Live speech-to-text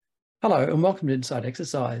Hello and welcome to Inside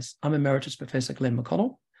Exercise. I'm Emeritus Professor Glenn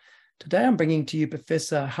McConnell. Today I'm bringing to you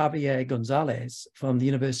Professor Javier Gonzalez from the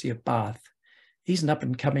University of Bath. He's an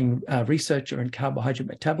up-and-coming researcher in carbohydrate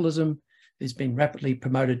metabolism who's been rapidly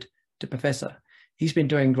promoted to professor. He's been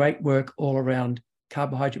doing great work all around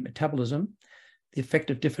carbohydrate metabolism, the effect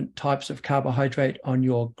of different types of carbohydrate on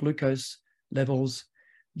your glucose levels,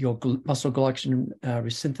 your muscle glycogen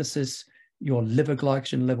resynthesis, your liver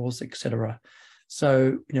glycogen levels, etc.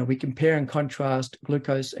 So, we compare and contrast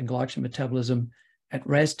glucose and glycogen metabolism at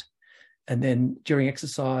rest, and then during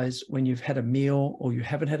exercise, when you've had a meal or you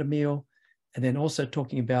haven't had a meal, and then also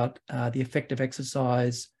talking about the effect of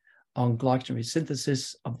exercise on glycogen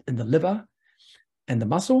resynthesis in the liver and the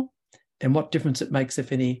muscle, and what difference it makes,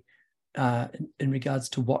 if any, in regards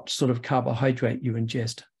to what sort of carbohydrate you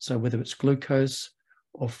ingest. So whether it's glucose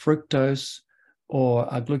or fructose or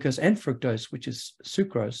glucose and fructose, which is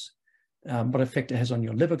sucrose, what effect it has on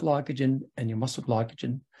your liver glycogen and your muscle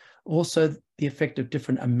glycogen. Also, the effect of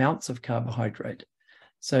different amounts of carbohydrate.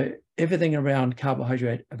 So everything around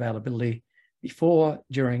carbohydrate availability before,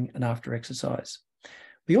 during, and after exercise.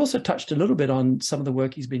 We also touched a little bit on some of the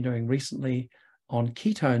work he's been doing recently on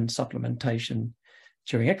ketone supplementation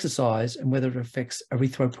during exercise and whether it affects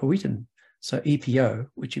erythropoietin, so EPO,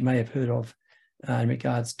 which you may have heard of in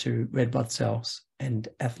regards to red blood cells and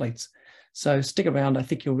athletes. So stick around. I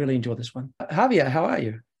think you'll really enjoy this one. Javier, how are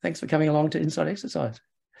you? Thanks for coming along to Inside Exercise.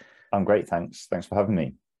 I'm great, thanks. Thanks for having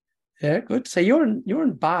me. Yeah, good. So you're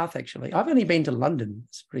in Bath, actually. I've only been to London.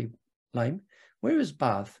 It's pretty lame. Where is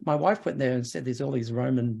Bath? My wife went there and said there's all these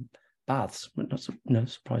Roman baths. Not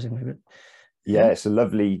surprisingly, but yeah, it's a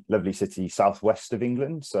lovely, lovely city, southwest of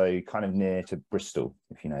England, so kind of near to Bristol,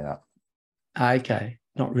 if you know that. Okay,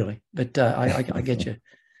 not really, but I get you.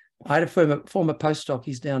 I had a former postdoc.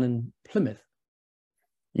 He's down in Plymouth.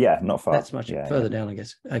 Yeah, not far. That's much further down, I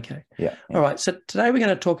guess. Okay. Yeah. All right. So today we're going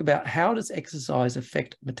to talk about how does exercise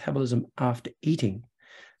affect metabolism after eating.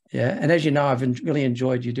 Yeah. And as you know, I've really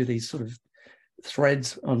enjoyed you do these sort of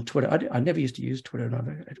threads on Twitter. I never used to use Twitter.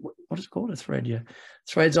 What is it called? A thread? Yeah.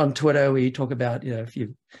 Threads on Twitter where you talk about, if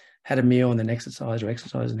you've had a meal and then exercise, or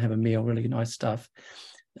exercise and have a meal, really nice stuff.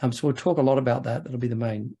 So we'll talk a lot about that. That'll be the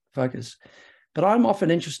main focus. But I'm often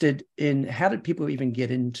interested in how did people even get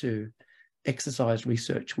into exercise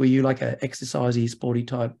research? Were you like an exercisey, sporty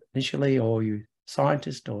type initially, or were you a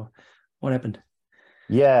scientist, or what happened?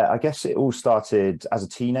 Yeah, I guess it all started as a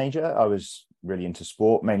teenager. I was really into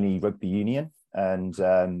sport, mainly rugby union. And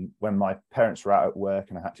when my parents were out at work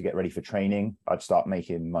and I had to get ready for training, I'd start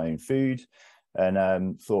making my own food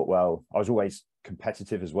and thought, well, I was always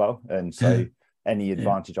competitive as well. And so any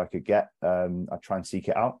advantage I could get, I'd try and seek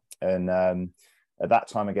it out. And at that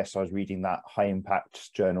time, I guess I was reading that high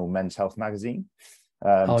impact journal, Men's Health magazine,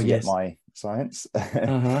 to get my science.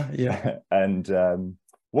 And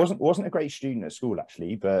wasn't a great student at school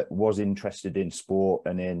actually, but was interested in sport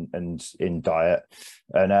and in diet.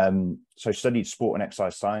 And so studied sport and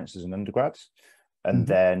exercise science as an undergrad, and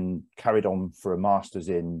then carried on for a master's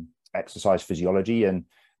in exercise physiology. And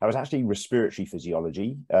I was actually respiratory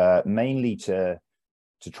physiology, mainly to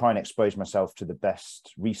try and expose myself to the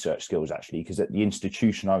best research skills, actually, because at the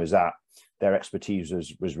institution I was at, their expertise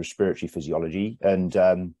was respiratory physiology. And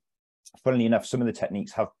funnily enough, some of the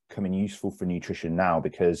techniques have come in useful for nutrition now,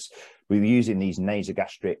 because we were using these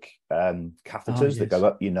nasogastric catheters that go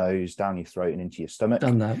up your nose, down your throat and into your stomach.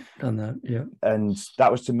 Done that, yeah. And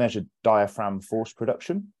that was to measure diaphragm force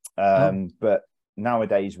production. But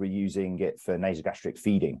nowadays we're using it for nasogastric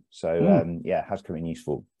feeding, so it has come in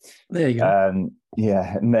useful. There you go.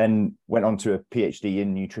 And then went on to a PhD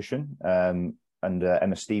in nutrition under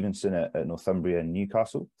Emma Stevenson at Northumbria and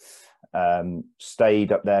Newcastle.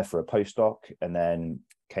 Stayed up there for a postdoc and then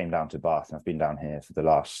came down to Bath, and I've been down here for the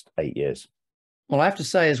last 8 years. Well, I have to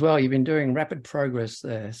say as well, you've been doing rapid progress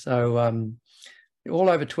there. So all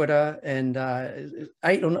over Twitter, and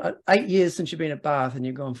 8 years since you've been at Bath, and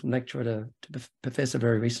you've gone from lecturer to professor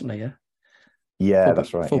very recently, yeah? Yeah,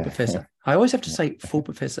 that's right. Full professor. I always have to say full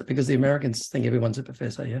professor because the Americans think everyone's a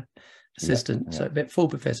professor, yeah? Assistant. So full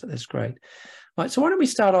professor, that's great. All right, so why don't we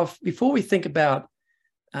start off, before we think about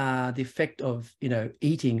the effect of,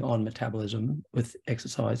 eating on metabolism with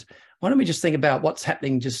exercise, why don't we just think about what's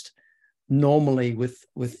happening just normally with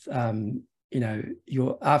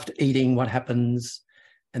you're after eating, what happens,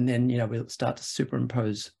 and then we'll start to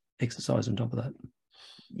superimpose exercise on top of that.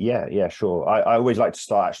 Yeah, sure. I always like to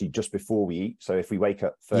start actually just before we eat. So if we wake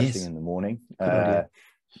up first thing in the morning,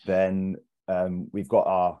 then we've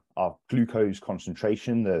got our glucose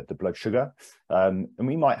concentration, the blood sugar, and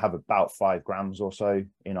we might have about 5 grams or so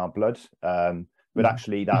in our blood. but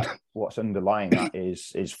actually that what's underlying that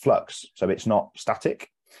is flux. So it's not static.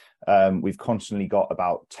 We've constantly got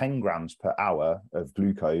about 10 grams per hour of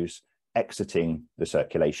glucose exiting the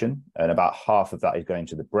circulation, and about half of that is going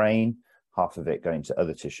to the brain, half of it going to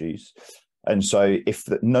other tissues. And so if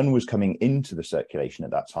none was coming into the circulation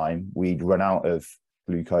at that time, we'd run out of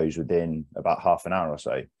glucose within about half an hour or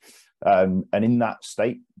so. And in that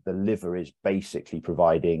state, the liver is basically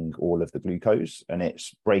providing all of the glucose, and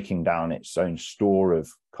it's breaking down its own store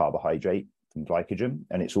of carbohydrate and glycogen,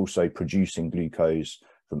 and it's also producing glucose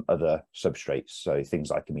from other substrates, so things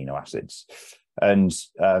like amino acids. And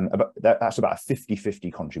that's about a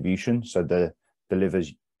 50-50 contribution. So the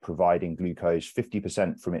liver's providing glucose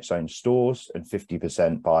 50% from its own stores and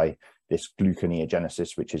 50% by this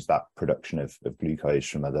gluconeogenesis, which is that production of glucose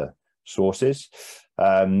from other sources.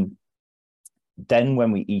 Then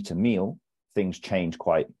when we eat a meal, things change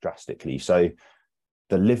quite drastically. So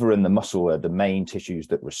the liver and the muscle are the main tissues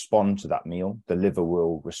that respond to that meal. The liver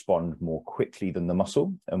will respond more quickly than the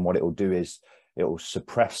muscle. And what it will do is it will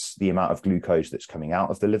suppress the amount of glucose that's coming out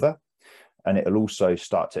of the liver. And it will also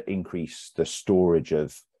start to increase the storage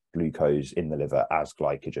of glucose in the liver as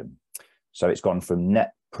glycogen. So it's gone from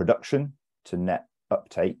net production to net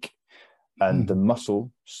uptake. And the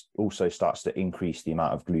muscle also starts to increase the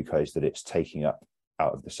amount of glucose that it's taking up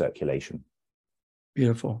out of the circulation.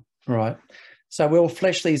 Beautiful. All right. So we'll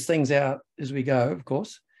flesh these things out as we go, of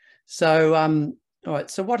course. So, all right.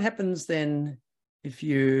 So what happens then if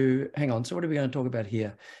you, hang on. So what are we going to talk about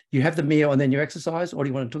here? You have the meal and then you exercise, or do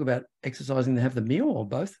you want to talk about exercising and have the meal, or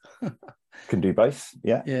both? Can do both.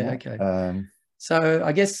 Yeah. Yeah. Okay. So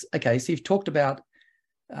I guess, okay. So you've talked about,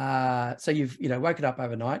 so you've, woken up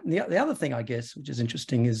overnight. And the other thing, I guess, which is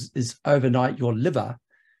interesting is overnight, your liver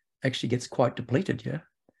actually gets quite depleted. Yeah.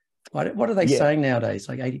 What are they saying nowadays?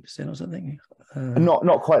 Like 80% or something?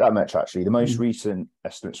 Not quite that much, actually. The most recent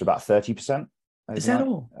estimates are about 30%. Is that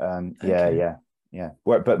all? Yeah.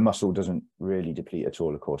 But muscle doesn't really deplete at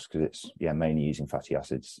all, of course, because it's mainly using fatty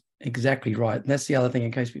acids. Exactly right. And that's the other thing,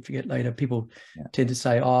 in case we forget later, people tend to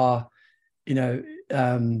say,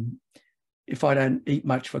 if I don't eat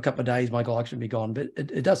much for a couple of days, my glycogen will be gone. But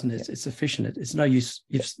it doesn't. It's sufficient. It's no use.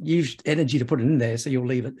 You've used energy to put it in there, so you'll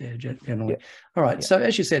leave it there generally. All right. So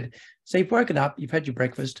as you said, so you've woken up, you've had your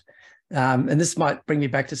breakfast. And this might bring me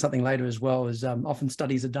back to something later as well, is often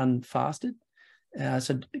studies are done fasted.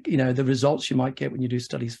 So, the results you might get when you do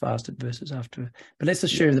studies fasted versus after. But let's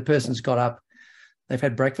assume the person's got up, they've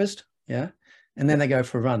had breakfast, and then they go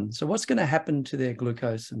for a run. So what's going to happen to their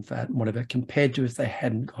glucose and fat and whatever compared to if they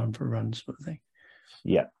hadn't gone for a run, sort of thing?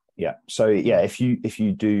 Yeah. So if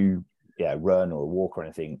you do run or walk or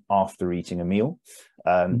anything after eating a meal,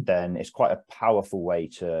 then it's quite a powerful way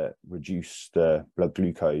to reduce the blood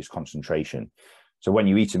glucose concentration. So when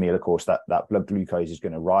you eat a meal, of course, that blood glucose is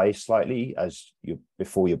going to rise slightly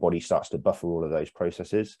before your body starts to buffer all of those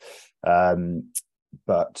processes.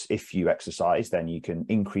 But if you exercise, then you can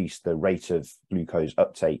increase the rate of glucose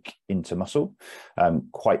uptake into muscle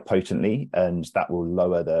quite potently, and that will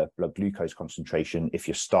lower the blood glucose concentration if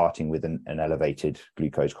you're starting with an elevated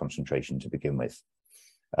glucose concentration to begin with.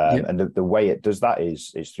 And the way it does that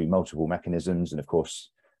is through multiple mechanisms. And of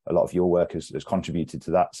course, a lot of your work has contributed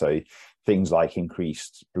to that. So things like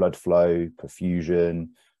increased blood flow, perfusion,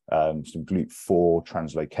 some GLUT4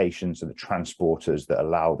 translocation, so the transporters that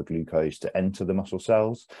allow the glucose to enter the muscle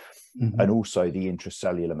cells, and also the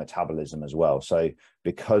intracellular metabolism as well. So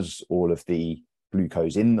because all of the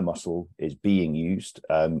glucose in the muscle is being used,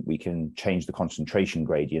 we can change the concentration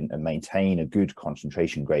gradient and maintain a good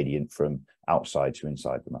concentration gradient from outside to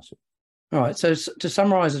inside the muscle. All right. So to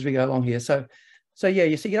summarize as we go along here, so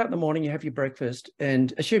you get up in the morning, you have your breakfast,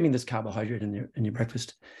 and assuming there's carbohydrate in your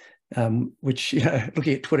breakfast, which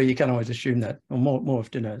looking at Twitter, you can always assume that, or more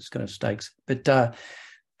often it's kind of steaks. But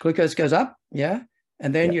glucose goes up,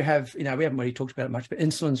 and then you have, we haven't really talked about it much, but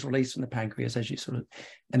insulin's released from the pancreas as you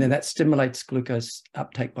and then that stimulates glucose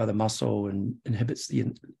uptake by the muscle and inhibits the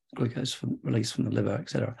glucose release from the liver,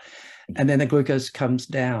 etc. And then the glucose comes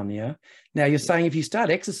down. Now you're saying if you start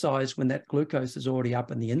exercise when that glucose is already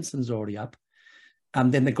up and the insulin's already up,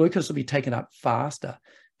 then the glucose will be taken up faster.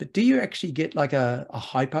 But do you actually get like a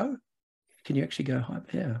hypo? Can you actually go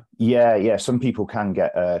hypo? Yeah. Some people can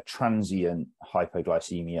get a transient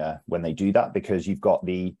hypoglycemia when they do that, because you've got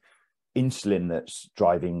the insulin that's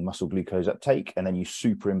driving muscle glucose uptake, and then you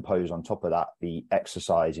superimpose on top of that the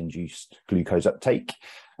exercise-induced glucose uptake,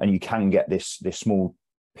 and you can get this small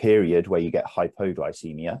period where you get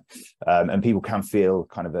hypoglycemia, and people can feel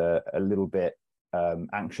kind of a little bit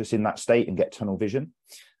anxious in that state and get tunnel vision.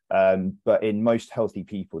 But in most healthy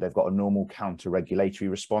people, they've got a normal counter-regulatory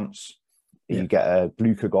response you get a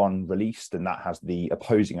glucagon released, and that has the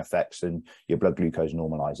opposing effects, and your blood glucose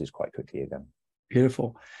normalizes quite quickly again.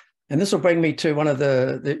 Beautiful. And this will bring me to one of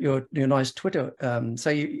your nice Twitter.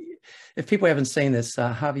 If people haven't seen this,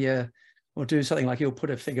 Javier will do something like he'll put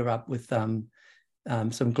a figure up with some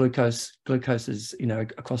glucoses,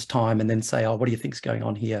 across time, and then say, oh, what do you think's going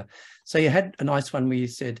on here? So you had a nice one where you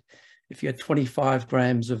said, if you had 25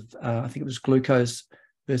 grams of, I think it was glucose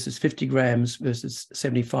versus 50 grams versus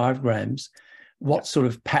 75 grams, what sort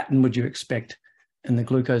of pattern would you expect in the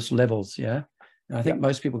glucose levels? Yeah. And I think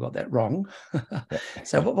most people got that wrong.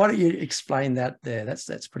 So why don't you explain that there?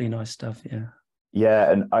 That's pretty nice stuff. Yeah.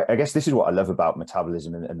 Yeah. And I guess this is what I love about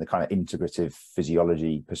metabolism and the kind of integrative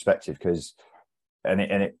physiology perspective, because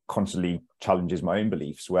it constantly challenges my own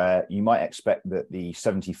beliefs, where you might expect that the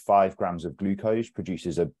 75 grams of glucose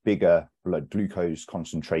produces a bigger blood glucose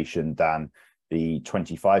concentration than the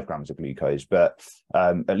 25 grams of glucose. But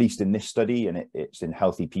at least in this study, and it's in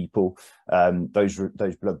healthy people, those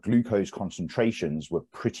blood glucose concentrations were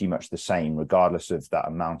pretty much the same, regardless of that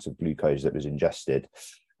amount of glucose that was ingested.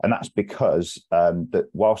 And that's because that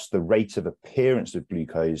whilst the rate of appearance of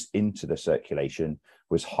glucose into the circulation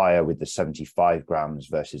was higher with the 75 grams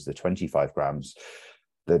versus the 25 grams,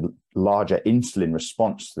 the larger insulin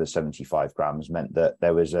response to the 75 grams meant that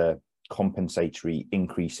there was a compensatory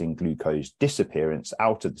increase in glucose disappearance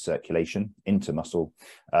out of the circulation into muscle,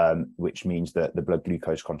 which means that the blood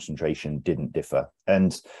glucose concentration didn't differ.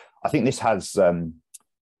 And I think this has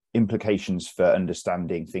implications for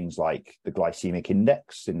understanding things like the glycemic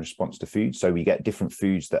index in response to food. So we get different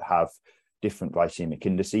foods that have different glycemic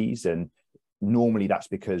indices, and normally that's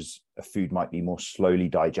because a food might be more slowly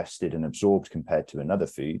digested and absorbed compared to another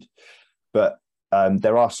food. But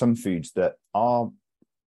there are some foods that are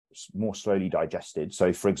more slowly digested.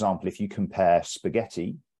 So for example, if you compare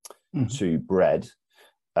spaghetti to bread,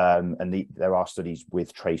 and there are studies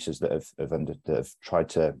with tracers that have tried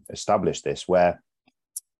to establish this, where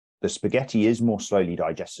the spaghetti is more slowly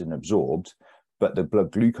digested and absorbed, but the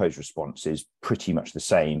blood glucose response is pretty much the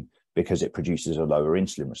same because it produces a lower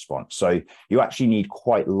insulin response. So you actually need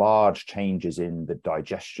quite large changes in the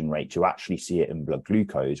digestion rate to actually see it in blood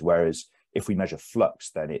glucose, whereas if we measure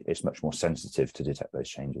flux, then it's much more sensitive to detect those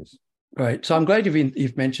changes. Right. So I'm glad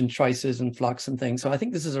you've mentioned tracers and flux and things. So I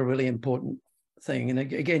think this is a really important thing. And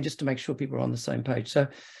again, just to make sure people are on the same page. So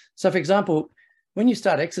for example, when you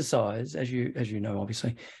start exercise, as you know,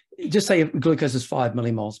 obviously, just say if glucose is 5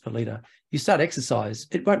 millimoles per liter, you start exercise,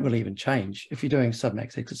 it won't really even change if you're doing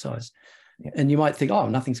submax exercise. Yeah. And you might think, oh,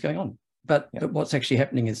 nothing's going on. But what's actually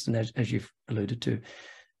happening is, as you've alluded to,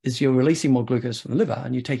 is you're releasing more glucose from the liver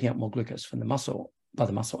and you're taking up more glucose from the muscle,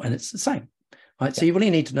 and it's the same, right? Yeah. So you really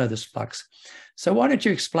need to know this flux. So why don't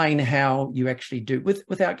you explain how you actually do,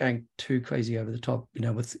 without going too crazy over the top,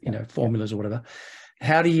 with, formulas or whatever,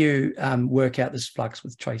 how do you work out this flux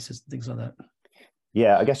with tracers and things like that?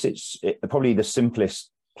 Yeah, I guess probably the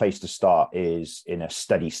simplest place to start is in a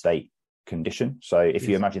steady state condition. So if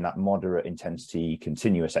you imagine that moderate intensity,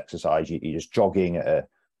 continuous exercise, you're just jogging at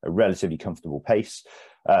a relatively comfortable pace.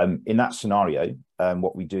 In that scenario,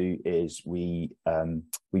 what we do is we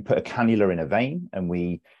put a cannula in a vein and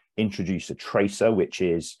we introduce a tracer, which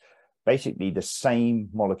is basically the same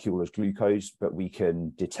molecule as glucose, but we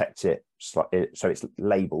can detect it so it's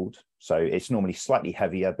labeled. So it's normally slightly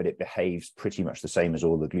heavier, but it behaves pretty much the same as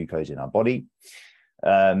all the glucose in our body.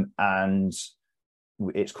 And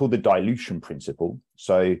it's called the dilution principle.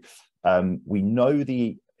 So we know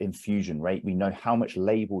the infusion rate, we know how much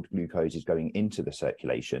labeled glucose is going into the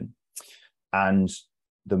circulation, and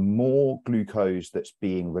the more glucose that's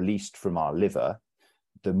being released from our liver,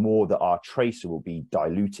 the more that our tracer will be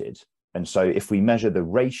diluted. And so if we measure the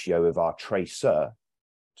ratio of our tracer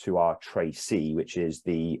to our tracee, which is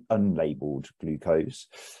the unlabeled glucose,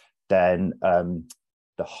 then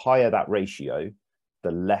the higher that ratio,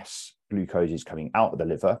 the less glucose is coming out of the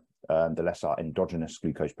liver, the less our endogenous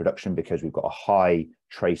glucose production, because we've got a high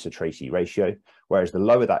tracer-tracee ratio, whereas the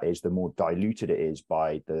lower that is, the more diluted it is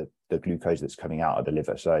by the glucose that's coming out of the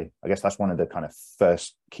liver. So I guess that's one of the kind of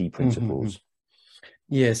first key principles.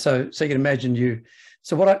 Yeah, so you can imagine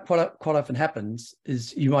so what quite often happens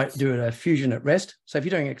is you might do a fusion at rest. So if you're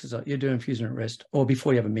doing exercise, you're doing fusion at rest or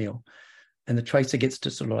before you have a meal, and the tracer gets to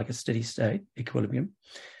sort of like a steady state equilibrium.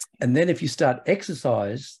 And then if you start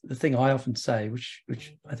exercise, the thing I often say, which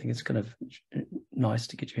I think is kind of nice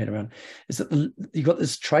to get your head around, is that you've got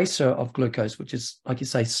this tracer of glucose, which is, like you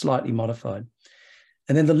say, slightly modified.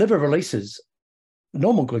 And then the liver releases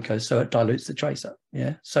normal glucose, so it dilutes the tracer.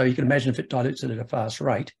 Yeah. So you can imagine if it dilutes it at a fast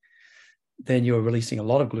rate, then you're releasing a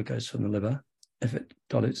lot of glucose from the liver. If it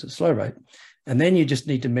dilutes at a slow rate, And then you just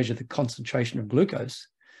need to measure the concentration of glucose.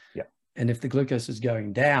 Yeah. And if the glucose is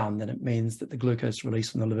going down, then it means that the glucose release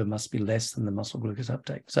from the liver must be less than the muscle glucose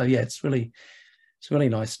uptake. So yeah, it's really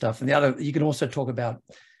nice stuff. And the other, you can also talk about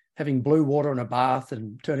having blue water in a bath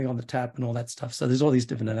and turning on the tap and all that stuff. So there's all these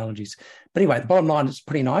different analogies. But anyway, the bottom line is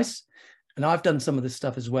pretty nice. And I've done some of this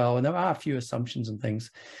stuff as well. And there are a few assumptions and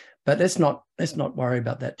things, but let's not worry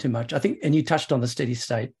about that too much. I think, and you touched on the steady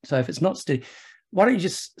state. So if it's not steady, why don't you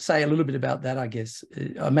just say a little bit about that, I guess,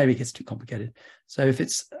 or maybe it gets too complicated. So if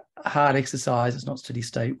it's hard exercise, it's not steady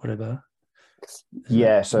state, whatever.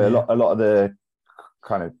 Yeah. So a lot of the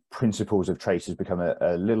kind of principles of traces become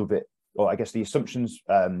a little bit, or I guess the assumptions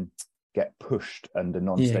get pushed under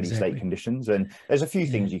non-steady state conditions. And there's a few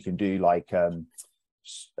things you can do, like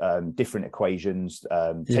different equations,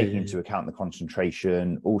 taking into account the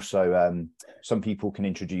concentration. Also, some people can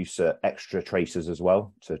introduce extra traces as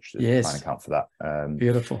well to try and account for that.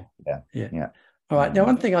 Beautiful. Yeah. All right. Now,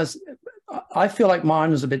 one thing I feel like mine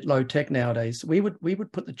was a bit low tech nowadays. We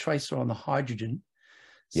would put the tracer on the hydrogen.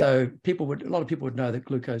 So a lot of people would know that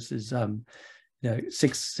glucose is,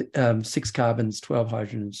 6 carbons, 12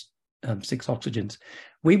 hydrogens, 6 oxygens.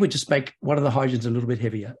 We would just make one of the hydrogens a little bit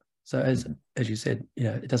heavier. So as you said,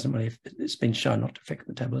 it doesn't really, it's been shown not to affect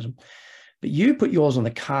metabolism, but you put yours on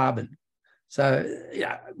the carbon. So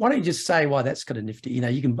why don't you just say why that's kind of nifty?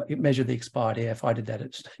 You can measure the expired air. If I did that,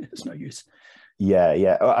 it's no use.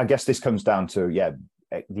 Yeah. I guess this comes down to,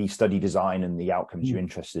 the study design and the outcomes you're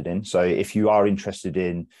interested in. So if you are interested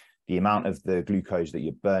in the amount of the glucose that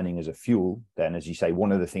you're burning as a fuel, then as you say,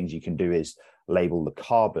 one of the things you can do is label the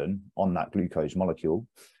carbon on that glucose molecule.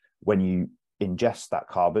 When you ingest that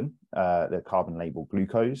carbon, the carbon labeled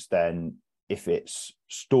glucose, then if it's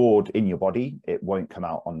stored in your body, it won't come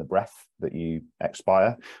out on the breath that you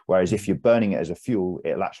expire. Whereas if you're burning it as a fuel,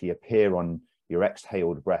 it'll actually appear on your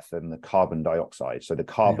exhaled breath and the carbon dioxide. So the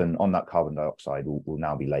carbon on that carbon dioxide will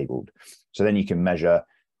now be labeled. So then you can measure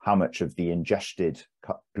how much of the ingested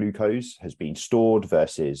glucose has been stored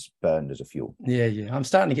versus burned as a fuel. Yeah. I'm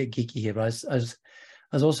starting to get geeky here, but I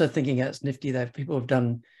was also thinking it's nifty that people have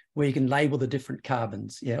done where you can label the different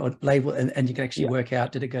carbons, or label, and you can actually work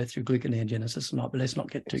out, did it go through gluconeogenesis or not? But let's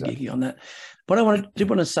not get too geeky on that. What I did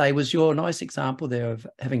want to say was your nice example there of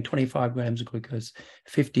having 25 grams of glucose,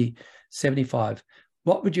 50, 75.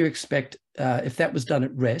 What would you expect if that was done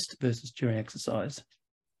at rest versus during exercise?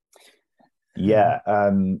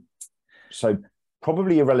 So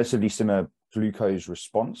probably a relatively similar glucose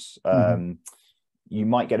response. You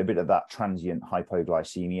might get a bit of that transient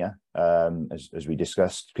hypoglycemia, as we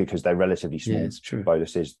discussed, because they're relatively small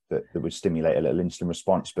boluses that would stimulate a little insulin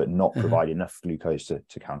response, but not provide enough glucose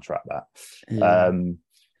to counteract that.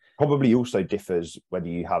 Probably also differs whether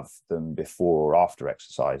you have them before or after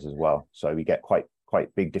exercise as well. So we get quite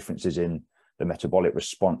big differences in the metabolic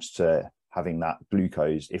response to having that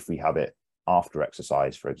glucose if we have it after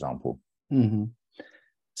exercise, for example.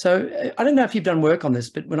 So I don't know if you've done work on this,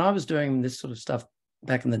 but when I was doing this sort of stuff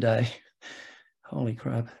back in the day, holy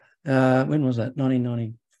crap, when was that?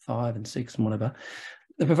 1995 and 6 and whatever.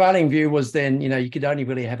 The prevailing view was then, you could only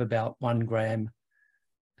really have about 1 gram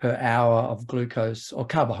per hour of glucose or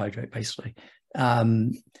carbohydrate, basically.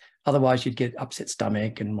 Otherwise, you'd get upset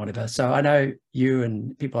stomach and whatever. So I know you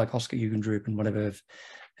and people like Oscar Jugendrup and whatever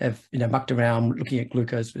have mucked around looking at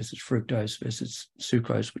glucose versus fructose versus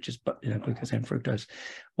sucrose, which is glucose and fructose.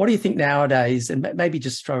 What do you think nowadays? And maybe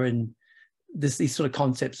just throw in these sort of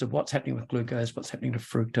concepts of what's happening with glucose, what's happening to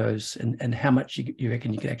fructose, and how much you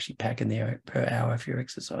reckon you could actually pack in there per hour if you're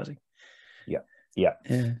exercising. Yeah.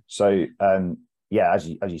 So as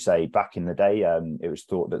you say, back in the day, it was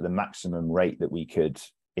thought that the maximum rate that we could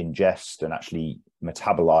ingest and actually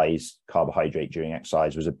metabolize carbohydrate during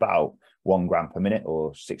exercise was about 1 gram per minute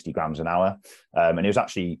or 60 grams an hour. And it was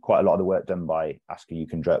actually quite a lot of the work done by Oscar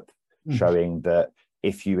Jugendrup showing that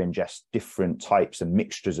if you ingest different types and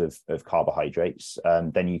mixtures of carbohydrates,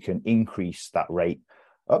 then you can increase that rate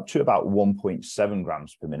up to about 1.7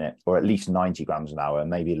 grams per minute, or at least 90 grams an hour,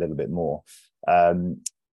 maybe a little bit more.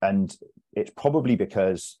 And it's probably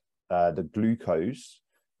because the glucose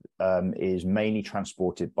is mainly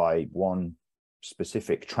transported by one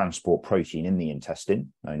specific transport protein in the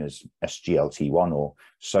intestine, known as SGLT1, or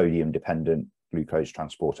sodium-dependent glucose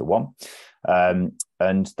transporter 1.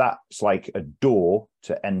 And that's like a door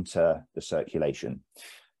to enter the circulation.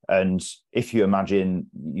 And if you imagine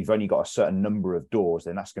you've only got a certain number of doors,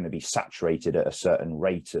 then that's going to be saturated at a certain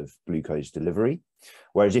rate of glucose delivery.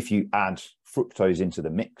 Whereas if you add fructose into the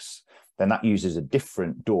mix, then that uses a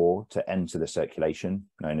different door to enter the circulation,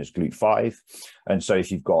 known as GLUT5. And so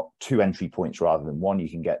if you've got 2 entry points rather than 1, you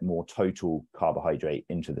can get more total carbohydrate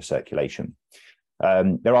into the circulation.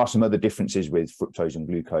 There are some other differences with fructose and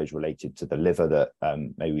glucose related to the liver that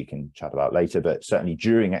maybe we can chat about later, but certainly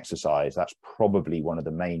during exercise, that's probably one of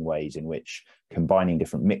the main ways in which combining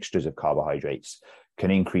different mixtures of carbohydrates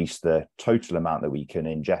can increase the total amount that we can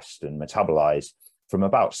ingest and metabolize from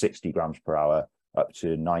about 60 grams per hour up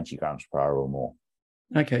to 90 grams per hour or more.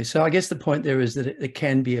 Okay, so I guess the point there is that it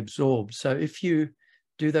can be absorbed. So if you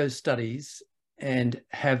do those studies and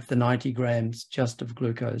have the 90 grams just of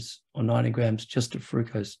glucose or 90 grams just of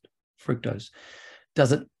fructose,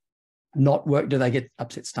 does it not work? Do they get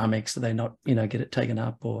upset stomachs? Do they not, get it taken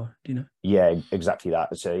up, or do you know? Yeah, exactly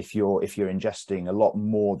that. So if you're ingesting a lot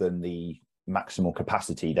more than the maximal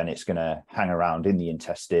capacity, then it's going to hang around in the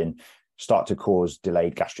intestine, start to cause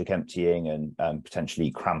delayed gastric emptying and potentially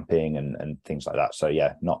cramping and things like that. So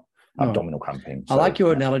yeah, not abdominal cramping. I like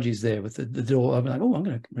your analogies there with the door. I'm like, oh, I'm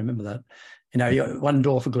going to remember that. One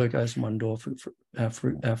door for glucose and one door for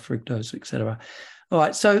fructose, etc. All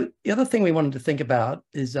right. So the other thing we wanted to think about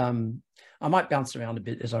is, I might bounce around a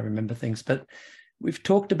bit as I remember things, but we've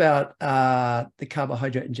talked about the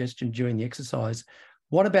carbohydrate ingestion during the exercise.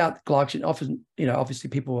 What about glycogen? Often, obviously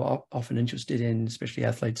people are often interested in, especially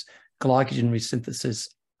athletes, glycogen resynthesis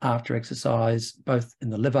after exercise, both in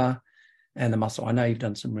the liver and the muscle. I know you've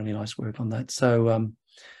done some really nice work on that. So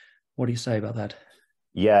what do you say about that?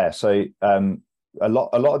 Yeah, so a lot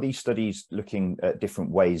of these studies looking at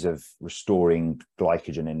different ways of restoring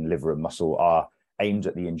glycogen in liver and muscle are aimed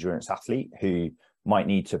at the endurance athlete who might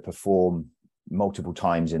need to perform multiple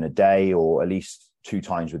times in a day, or at least 2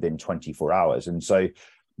 times within 24 hours. And so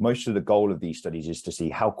most of the goal of these studies is to see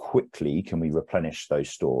how quickly can we replenish those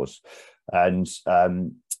stores. And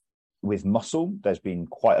with muscle, there's been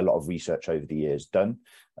quite a lot of research over the years done.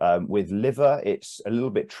 With liver, it's a little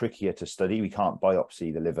bit trickier to study. We can't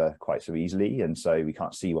biopsy the liver quite so easily, and so we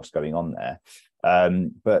can't see what's going on there.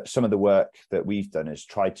 But some of the work that we've done is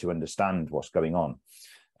tried to understand what's going on.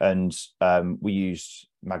 And we use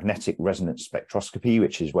magnetic resonance spectroscopy,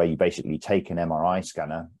 which is where you basically take an MRI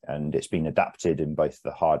scanner, and it's been adapted in both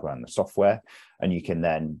the hardware and the software, and you can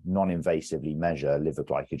then non-invasively measure liver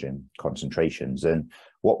glycogen concentrations. And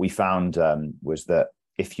what we found was that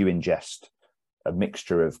if you ingest a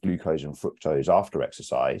mixture of glucose and fructose after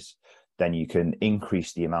exercise, then you can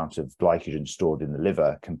increase the amount of glycogen stored in the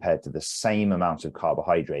liver compared to the same amount of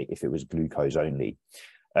carbohydrate if it was glucose only.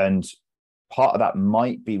 And part of that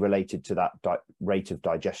might be related to that rate of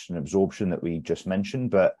digestion and absorption that we just mentioned,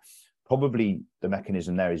 but probably the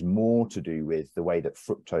mechanism there is more to do with the way that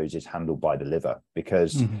fructose is handled by the liver,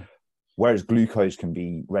 because whereas glucose can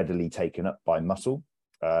be readily taken up by muscle,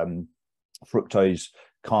 fructose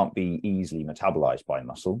can't be easily metabolized by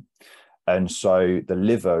muscle. And so the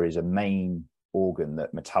liver is a main organ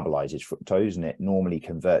that metabolizes fructose, and it normally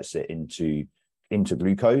converts it into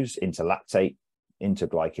glucose, into lactate, into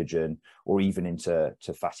glycogen, or even into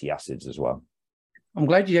fatty acids as well. I'm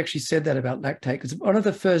glad you actually said that about lactate, because one of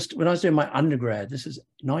the first, when I was doing my undergrad, this is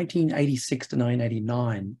 1986 to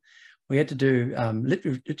 1989, we had to do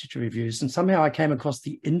literature reviews, and somehow I came across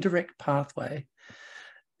the indirect pathway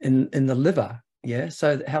in the liver. Yeah,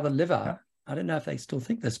 so how the liver, I don't know if they still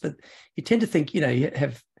think this, but you tend to think, you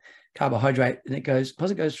have carbohydrate and it goes, because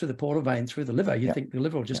it goes through the portal vein through the liver, you think the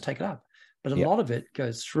liver will just take it up, but a lot of it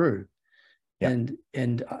goes through. And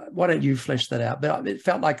why don't you flesh that out? But it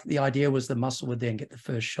felt like the idea was the muscle would then get the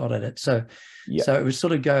first shot at it. So it would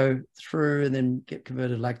sort of go through and then get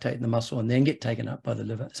converted to lactate in the muscle and then get taken up by the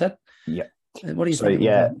liver. Is that? Yeah. What do you think?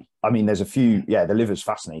 I mean, there's a few, the liver's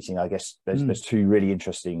fascinating. I guess there's 2 really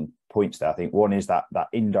interesting points there. I think one is that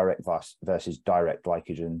indirect versus direct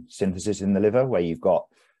glycogen synthesis in the liver, where you've got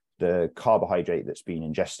the carbohydrate that's been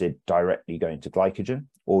ingested directly going to glycogen,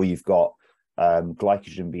 or you've got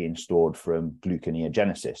glycogen being stored from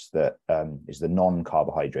gluconeogenesis, that is the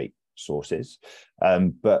non-carbohydrate sources.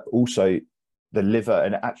 But also the liver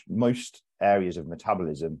and most areas of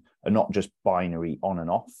metabolism are not just binary on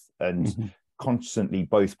and off, and constantly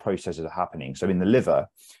both processes are happening. So in the liver,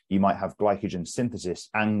 you might have glycogen synthesis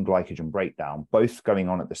and glycogen breakdown both going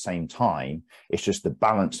on at the same time. It's just the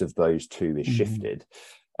balance of those 2 is shifted.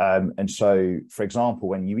 And so, for example,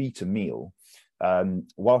 when you eat a meal,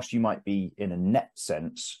 whilst you might be in a net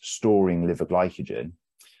sense storing liver glycogen,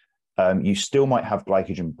 you still might have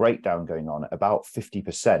glycogen breakdown going on at about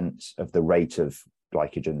 50% of the rate of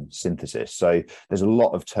glycogen synthesis. So there's a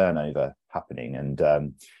lot of turnover happening,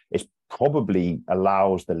 and it probably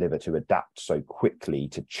allows the liver to adapt so quickly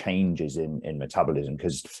to changes in metabolism,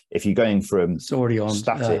 because if you're going from it's already on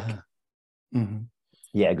static Mm-hmm.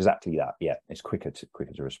 Yeah, exactly that. Yeah, it's quicker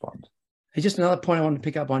to respond. Hey, just another point I wanted to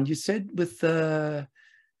pick up on. You said with the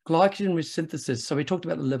glycogen resynthesis, so we talked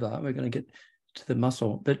about the liver, we're going to get to the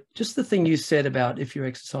muscle, but just the thing you said about if you're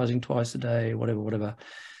exercising twice a day, whatever.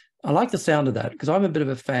 I like the sound of that because I'm a bit of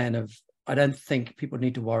a fan of, I don't think people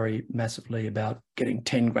need to worry massively about getting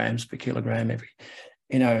 10 grams per kilogram every,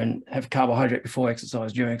 and have carbohydrate before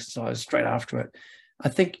exercise, during exercise, straight after it. I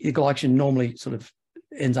think your glycogen normally sort of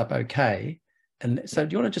ends up okay. And so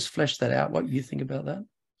do you want to just flesh that out, what you think about that?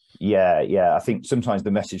 Yeah. I think sometimes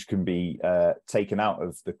the message can be taken out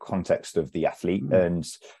of the context of the athlete, and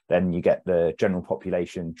then you get the general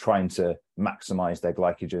population trying to maximize their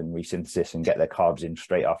glycogen resynthesis and get their carbs in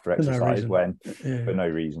straight after exercise for no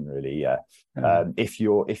reason really. Yeah. If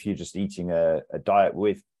you're just eating a diet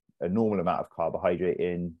with a normal amount of carbohydrate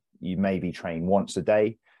in, you maybe train once a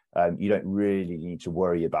day. You don't really need to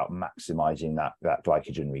worry about maximizing that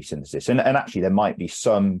glycogen resynthesis, and actually there might be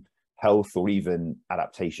some health or even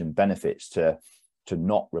adaptation benefits to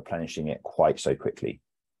not replenishing it quite so quickly.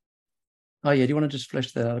 Oh yeah, do you want to just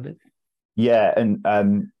flesh that out a bit? Yeah,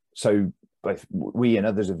 and so both we and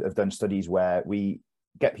others have done studies where we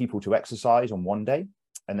get people to exercise on one day,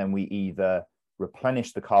 and then we either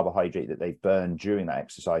replenish the carbohydrate that they've burned during that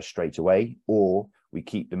exercise straight away, or we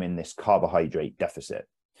keep them in this carbohydrate deficit.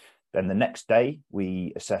 Then the next day,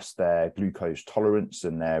 we assess their glucose tolerance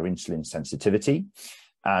and their insulin sensitivity.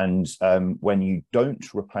 And when you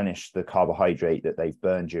don't replenish the carbohydrate that they've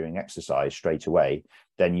burned during exercise straight away,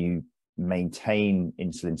 then you maintain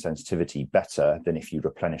insulin sensitivity better than if you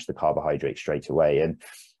replenish the carbohydrate straight away. And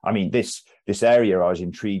I mean, this area I was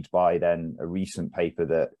intrigued by then a recent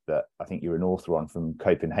paper that I think you're an author on from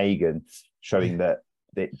Copenhagen, showing that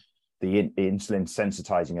the insulin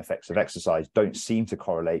sensitizing effects of exercise don't seem to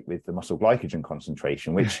correlate with the muscle glycogen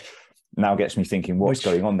concentration, which now gets me thinking, what's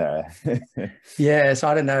going on there? Yeah, so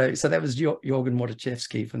I don't know. So that was Jorgen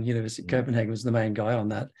Matuszewski from the University of Copenhagen was the main guy on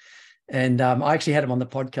that. And I actually had him on the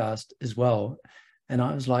podcast as well. And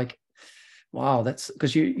I was like, wow, that's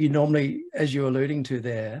because you normally, as you're alluding to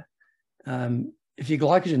there, if your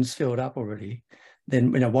glycogen's filled up already,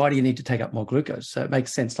 then why do you need to take up more glucose? So it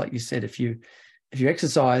makes sense, like you said, if you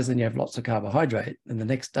exercise and you have lots of carbohydrate, and the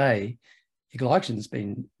next day your glycogen's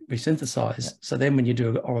been resynthesized. Yeah. So then when you do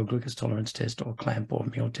an oral glucose tolerance test or a clamp or a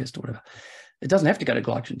meal test or whatever, it doesn't have to go to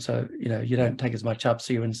glycogen. So, you don't take as much up.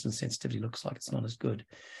 So your insulin sensitivity looks like it's not as good.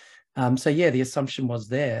 So yeah, the assumption was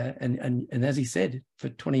there. And as he said, for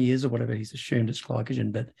 20 years or whatever, he's assumed it's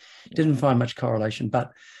glycogen, but didn't find much correlation.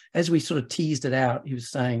 But as we sort of teased it out, he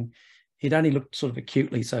was saying he'd only looked sort of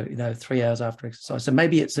acutely. So, 3 hours after exercise. So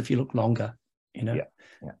maybe it's if you look longer,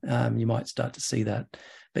 you might start to see that.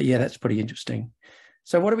 But yeah, that's pretty interesting.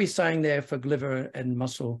 So what are we saying there for liver and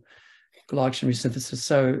muscle glycogen resynthesis?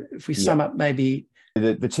 So if we sum up, maybe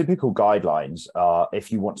the typical guidelines are,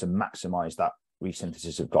 if you want to maximize that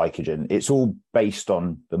resynthesis of glycogen, it's all based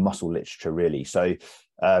on the muscle literature really. So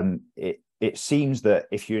it seems that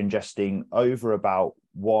if you're ingesting over about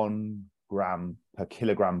 1 gram per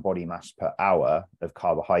kilogram body mass per hour of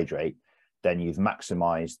carbohydrate, then you've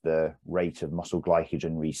maximized the rate of muscle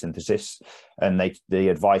glycogen resynthesis. And the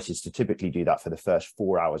advice is to typically do that for the first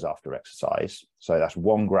 4 hours after exercise. So that's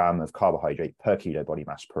 1 gram of carbohydrate per kilo body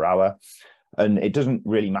mass per hour. And it doesn't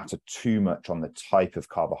really matter too much on the type of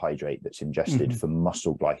carbohydrate that's ingested for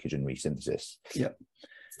muscle glycogen resynthesis. Yeah.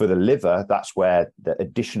 For the liver, that's where the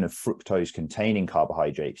addition of fructose containing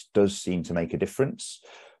carbohydrates does seem to make a difference.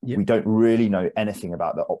 Yep. We don't really know anything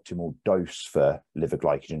about the optimal dose for liver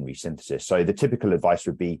glycogen resynthesis. So the typical advice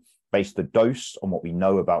would be base the dose on what we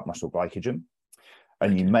know about muscle glycogen.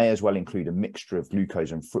 And you may as well include a mixture of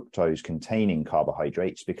glucose and fructose containing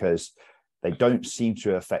carbohydrates, because they don't seem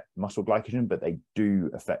to affect muscle glycogen, but they do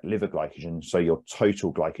affect liver glycogen. So your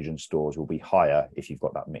total glycogen stores will be higher if you've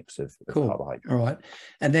got that mix of carbohydrates. All right.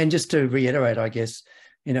 And then just to reiterate, I guess,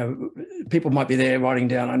 people might be there writing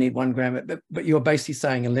down, I need 1 gram, but you're basically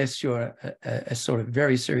saying, unless you're a sort of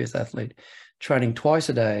very serious athlete training twice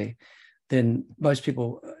a day, then most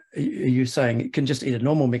people, you're saying, can just eat a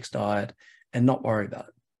normal mixed diet and not worry about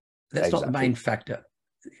it. That's not the main factor.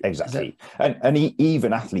 Exactly. And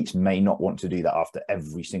even athletes may not want to do that after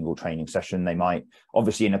every single training session. They might,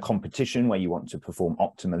 obviously in a competition where you want to perform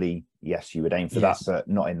optimally, yes, you would aim for that, but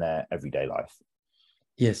not in their everyday life.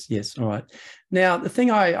 Yes. All right. Now, the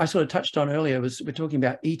thing I sort of touched on earlier was we're talking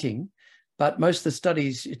about eating, but most of the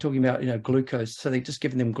studies you're talking about, glucose. So they're just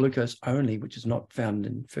giving them glucose only, which is not found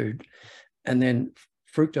in food, and then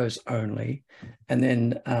fructose only, and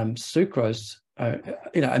then sucrose,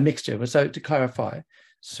 a mixture. So to clarify,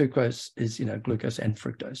 sucrose is, glucose and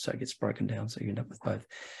fructose. So it gets broken down. So you end up with both.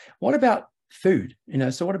 What about food,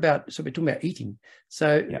 so what about, so we're talking about eating.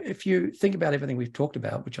 So Yeah. if you think about everything we've talked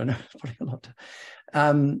about, which I know is probably a lot,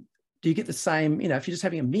 do you get the same, if you're just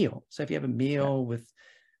having a meal? So if you have a meal with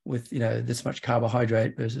this much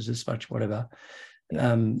carbohydrate versus this much whatever, I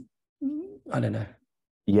don't know.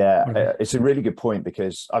 Yeah, it's a really good point,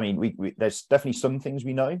 because I mean, we there's definitely some things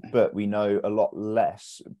we know, but we know a lot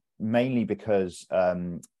less, mainly because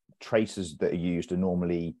tracers that are used are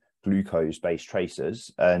normally glucose-based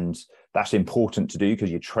tracers, and that's important to do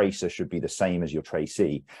because your tracer should be the same as your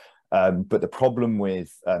tracee. But the problem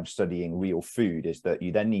with studying real food is that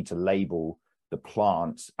you then need to label the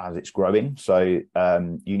plant as it's growing. So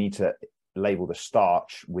you need to label the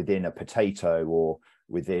starch within a potato or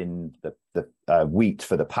within the wheat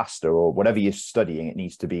for the pasta or whatever you're studying. It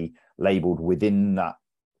needs to be labeled within that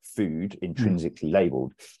food, intrinsically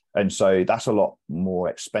labeled. And so that's a lot more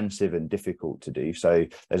expensive and difficult to do. So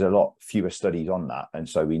there's a lot fewer studies on that. And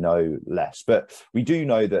so we know less, but we do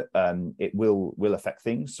know that it will affect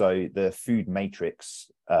things. So the food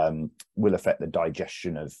matrix will affect the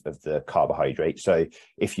digestion of the carbohydrate. So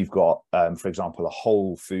if you've got, for example, a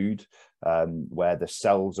whole food where the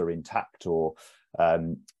cells are intact, or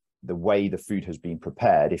the way the food has been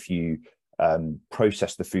prepared, if you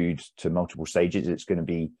process the food to multiple stages, it's going to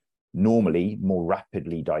be normally more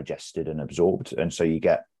rapidly digested and absorbed, and so you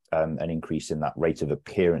get an increase in that rate of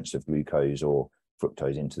appearance of glucose or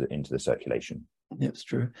fructose into the circulation. That's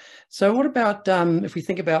true. So what about if we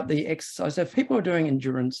think about the exercise? If people are doing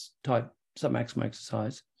endurance type submaximal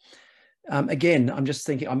exercise, again,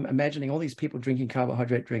 I'm imagining all these people drinking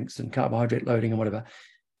carbohydrate drinks and carbohydrate loading and whatever.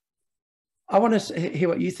 I want to hear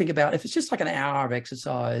what you think about if it's just like an hour of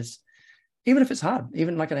exercise, even if it's hard,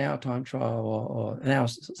 even like an hour time trial or an hour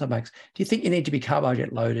submax. Do you think you need to be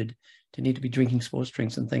carbohydrate loaded? Do you need to be drinking sports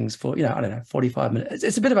drinks and things for, I don't know, 45 minutes?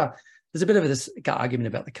 There's a bit of this argument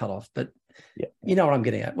about the cutoff, but you know what I'm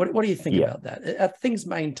getting at. What do you think about that? Are things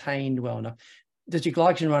maintained well enough? Does your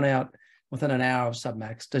glycogen run out within an hour of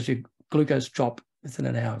submax? Does your glucose drop within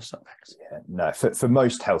an hour of submax? Yeah, no, for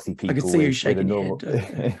most healthy people, I can see you shaking your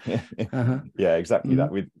head. Yeah, exactly that.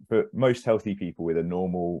 For most healthy people with a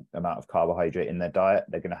normal amount of carbohydrate in their diet,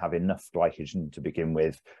 they're going to have enough glycogen to begin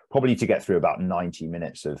with, probably to get through about 90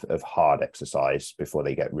 minutes of hard exercise before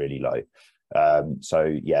they get really low.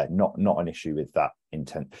 So yeah, not an issue with that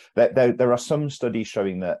intent. There are some studies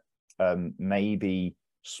showing that maybe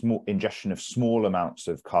small ingestion of small amounts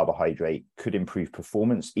of carbohydrate could improve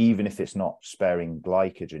performance, even if it's not sparing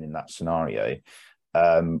glycogen in that scenario,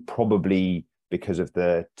 probably because of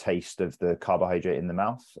the taste of the carbohydrate in the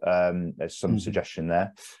mouth. There's some suggestion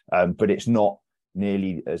there, but it's not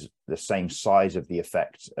nearly as the same size of the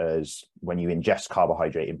effect as when you ingest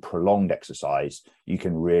carbohydrate in prolonged exercise. You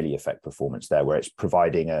can really affect performance there, where it's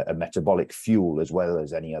providing a metabolic fuel as well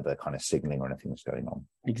as any other kind of signaling or anything that's going on.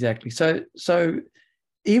 Exactly. So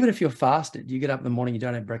even if you're fasted, you get up in the morning, you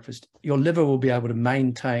don't have breakfast, your liver will be able to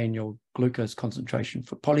maintain your glucose concentration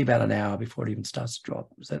for probably about an hour before it even starts to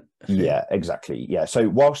drop. Is that fair? Yeah, exactly. Yeah. So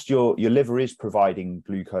whilst your liver is providing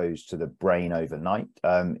glucose to the brain overnight,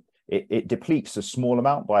 it depletes a small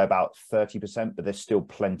amount by about 30%, but there's still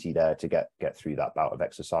plenty there to get through that bout of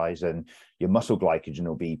exercise. And your muscle glycogen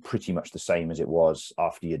will be pretty much the same as it was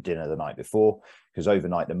after your dinner the night before, because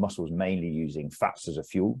overnight the muscle's mainly using fats as a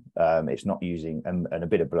fuel. It's not using and a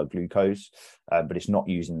bit of blood glucose, but it's not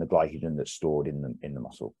using the glycogen that's stored in the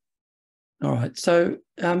muscle. All right. So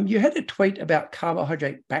you had a tweet about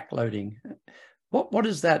carbohydrate backloading. What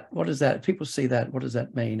is that? What is that? If people see that, what does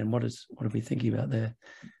that mean? And what are we thinking about there?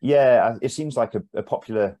 Yeah, it seems like a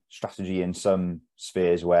popular strategy in some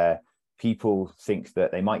spheres where people think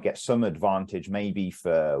that they might get some advantage, maybe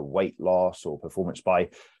for weight loss or performance, by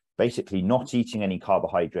basically not eating any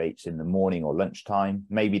carbohydrates in the morning or lunchtime.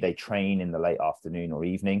 Maybe they train in the late afternoon or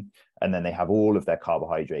evening, and then they have all of their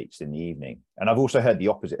carbohydrates in the evening. And I've also heard the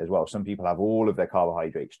opposite as well. Some people have all of their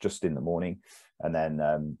carbohydrates just in the morning and then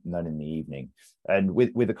none in the evening. And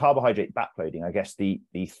with the carbohydrate backloading, I guess the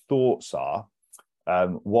thoughts are,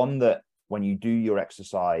 one, that when you do your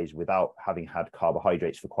exercise without having had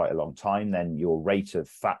carbohydrates for quite a long time, then your rate of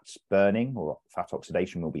fats burning or fat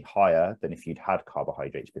oxidation will be higher than if you'd had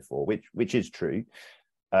carbohydrates before, which is true.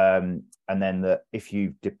 And then that if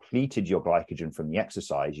you've depleted your glycogen from the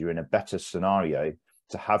exercise, you're in a better scenario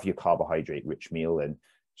to have your carbohydrate rich meal and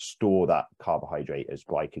store that carbohydrate as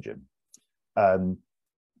glycogen.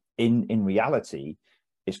 In reality,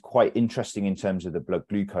 it's quite interesting in terms of the blood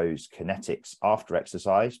glucose kinetics after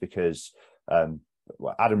exercise, because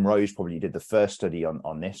Adam Rose probably did the first study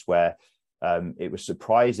on this, where it was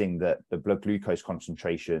surprising that the blood glucose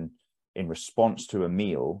concentration in response to a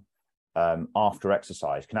meal after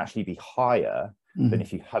exercise can actually be higher than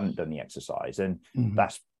if you hadn't done the exercise. And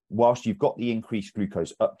that's, whilst you've got the increased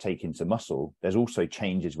glucose uptake into muscle, there's also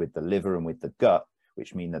changes with the liver and with the gut,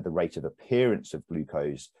 which mean that the rate of appearance of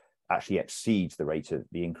glucose actually exceeds the rate of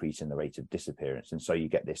the increase in the rate of disappearance. And so you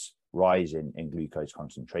get this rise in glucose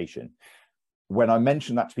concentration. When I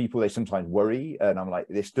mention that to people, they sometimes worry, and I'm like,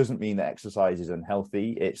 this doesn't mean that exercise is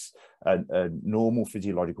unhealthy. It's a normal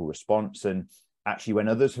physiological response. And actually, when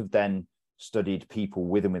others have then studied people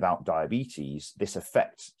with and without diabetes, this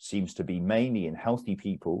effect seems to be mainly in healthy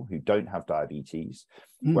people who don't have diabetes,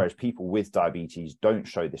 whereas people with diabetes don't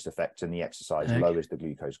show this effect, and the exercise lowers the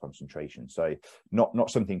glucose concentration. So not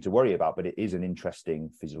something to worry about, but it is an interesting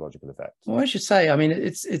physiological effect. Well, I should say, I mean,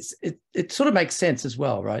 it sort of makes sense as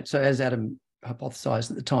well, right? So as Adam hypothesized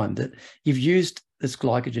at the time, that you've used this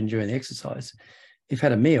glycogen during the exercise, you've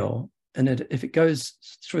had a meal, and if it goes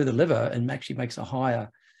through the liver and actually makes a higher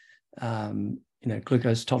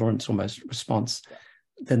glucose tolerance almost response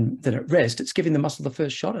than at rest, it's giving the muscle the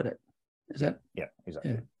first shot at it. Is that? Yeah,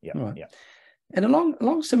 exactly. Yeah. Right. Yeah. And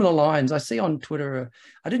along similar lines, I see on Twitter,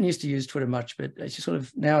 I didn't used to use Twitter much, but it's just sort of,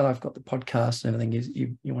 now that I've got the podcast and everything,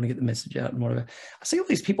 you want to get the message out and whatever. I see all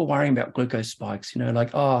these people worrying about glucose spikes,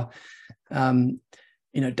 like, don't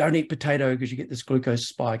eat potato because you get this glucose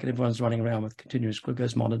spike, and everyone's running around with continuous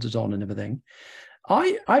glucose monitors on and everything.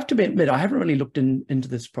 I have to admit, I haven't really looked into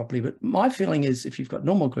this properly, but my feeling is, if you've got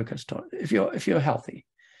normal glucose tolerance, if you're healthy,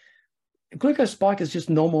 a glucose spike is just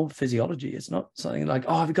normal physiology. It's not something like,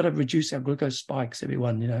 oh, we've got to reduce our glucose spikes,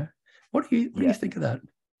 everyone. What do you think of that?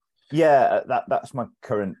 Yeah, that's my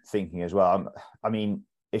current thinking as well. I mean,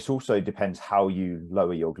 it also depends how you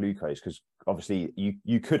lower your glucose, because obviously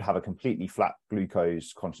you could have a completely flat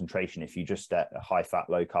glucose concentration if you just ate a high fat,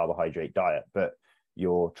 low carbohydrate diet, but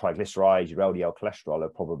your triglycerides, your LDL cholesterol are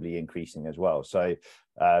probably increasing as well. So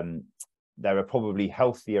there are probably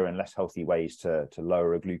healthier and less healthy ways to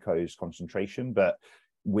lower a glucose concentration, but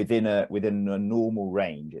within a normal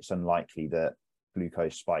range, it's unlikely that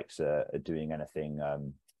glucose spikes are doing anything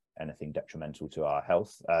detrimental to our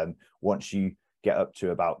health. Once you get up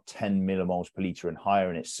to about 10 millimoles per liter and higher,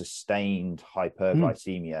 and it's sustained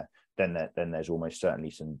hyperglycemia, then there's almost certainly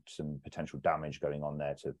some potential damage going on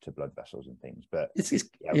there to blood vessels and things. But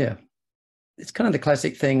it's kind of the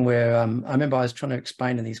classic thing where I remember I was trying to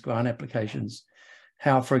explain in these grant applications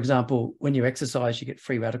how, for example, when you exercise, you get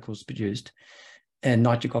free radicals produced and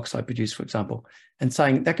nitric oxide produced, for example, and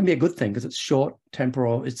saying that can be a good thing because it's short,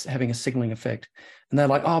 temporal, it's having a signaling effect. And they're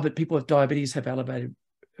like, oh, but people with diabetes have elevated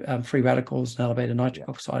free radicals and elevated nitric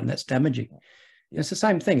oxide, and that's damaging. It's the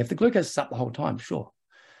same thing. If the glucose is up the whole time, sure.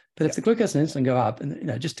 But if the glucose and insulin go up,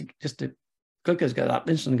 and just to glucose goes up,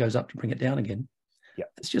 insulin goes up to bring it down again. Yeah,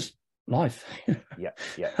 it's just life. yeah,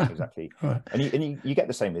 exactly. Right. And you get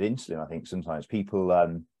the same with insulin. I think sometimes people,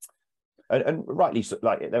 and rightly so,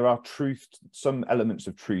 like, there are some elements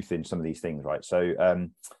of truth in some of these things, right? So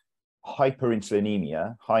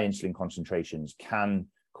hyperinsulinemia, high insulin concentrations, can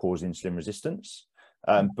cause insulin resistance.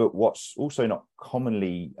 But what's also not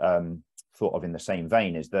commonly thought of in the same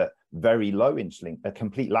vein is that very low insulin, a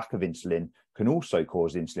complete lack of insulin, can also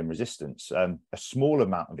cause insulin resistance. A small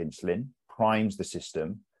amount of insulin primes the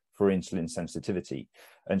system for insulin sensitivity.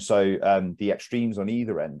 And so the extremes on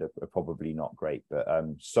either end are probably not great, but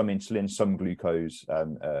some insulin, some glucose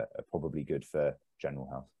are probably good for general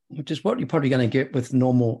health. Which is what you're probably going to get with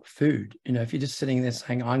normal food. If you're just sitting there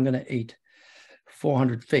saying, I'm going to eat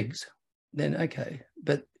 400 figs, then okay.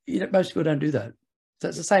 But most people don't do that. So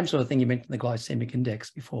it's the same sort of thing you mentioned, the glycemic index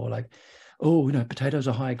before, like, potatoes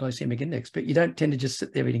are high glycemic index, but you don't tend to just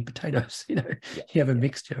sit there eating potatoes, you have a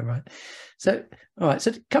mixture, right? So, all right.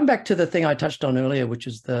 So to come back to the thing I touched on earlier, which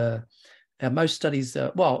is most studies,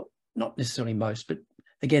 well, not necessarily most, but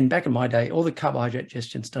again, back in my day, all the carbohydrate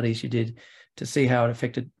digestion studies you did to see how it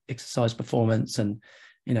affected exercise performance and,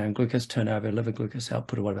 glucose turnover, liver glucose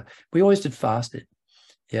output or whatever, we always did fasted.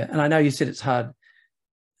 Yeah. And I know you said it's hard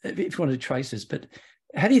if you want to trace this, but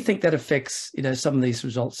how do you think that affects, some of these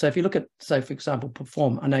results? So if you look at, say, for example,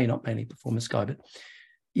 I know you're not mainly a performance guy, but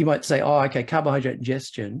you might say, oh, okay, carbohydrate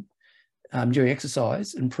ingestion during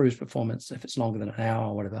exercise improves performance if it's longer than an hour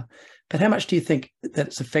or whatever. But how much do you think that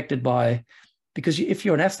it's affected by, because if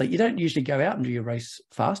you're an athlete, you don't usually go out and do your race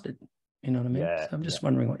fasted, you know what I mean? So I'm just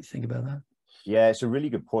wondering what you think about that. Yeah, it's a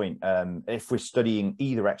really good point. If we're studying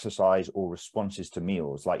either exercise or responses to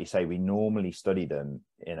meals, like you say, we normally study them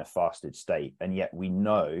in a fasted state, and yet we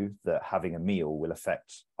know that having a meal will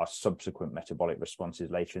affect our subsequent metabolic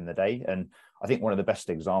responses later in the day. And I think one of the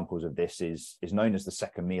best examples of this is known as the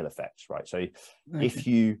second meal effect, right? So if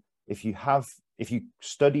you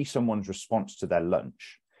study someone's response to their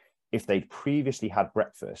lunch, if they'd previously had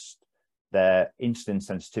breakfast, their insulin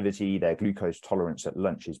sensitivity, their glucose tolerance at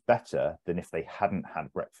lunch is better than if they hadn't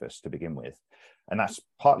had breakfast to begin with. And that's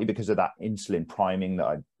partly because of that insulin priming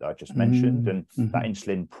that I just mentioned. And that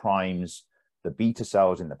insulin primes the beta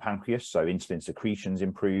cells in the pancreas, so insulin secretion's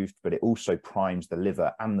improved, but it also primes the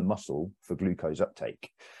liver and the muscle for glucose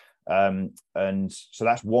uptake. And so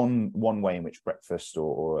that's one way in which breakfast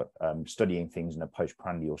or studying things in a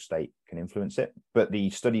postprandial state can influence it. But the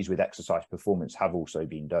studies with exercise performance have also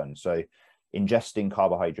been done. So ingesting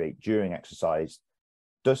carbohydrate during exercise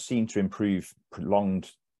does seem to improve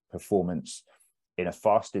prolonged performance in a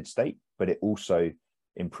fasted state, but it also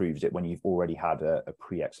improves it when you've already had a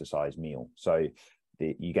pre-exercise meal. So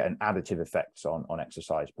you get an additive effect on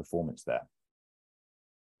exercise performance there.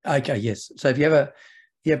 Okay, yes. So if you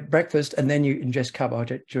have breakfast and then you ingest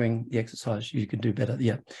carbohydrate during the exercise, you can do better.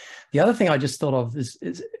 Yeah. The other thing I just thought of is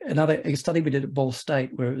another study we did at Ball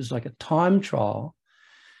State, where it was like a time trial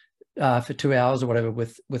for 2 hours or whatever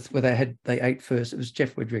where they ate first. It was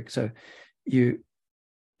Jeff Widrick. So you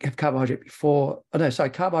have carbohydrate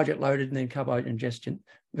carbohydrate loaded and then carbohydrate ingestion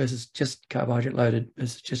versus just carbohydrate loaded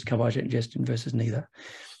versus just carbohydrate ingestion versus neither.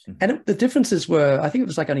 And the differences were, I think it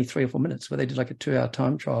was like only 3 or 4 minutes where they did like a 2-hour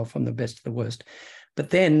time trial from the best to the worst. But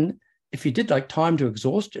then if you did like time to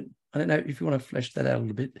exhaustion, I don't know if you want to flesh that out a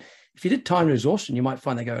little bit. If you did time to exhaustion, you might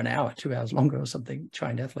find they go an hour, 2 hours longer or something,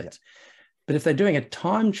 trained athletes. But if they're doing a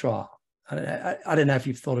time trial, I don't know if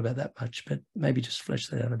you've thought about that much, but maybe just flesh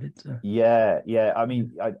that out a bit. Yeah. I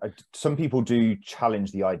mean, some people do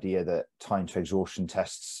challenge the idea that time to exhaustion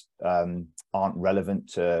tests aren't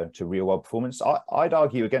relevant to real world performance. I'd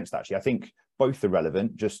argue against that, actually. I think both are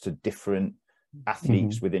relevant, just to different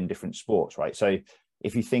athletes within different sports, right? So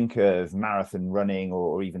if you think of marathon running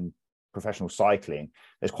or even professional cycling,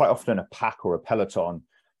 there's quite often a pack or a peloton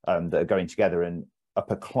that are going together, and up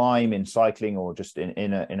a climb in cycling or just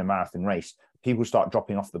in a marathon race, people start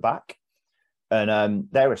dropping off the back, and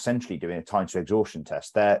they're essentially doing a time to exhaustion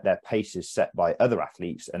test. Their pace is set by other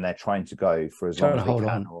athletes, and they're trying to go for as long as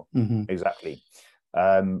they can. Exactly.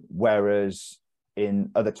 Whereas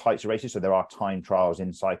in other types of races, so there are time trials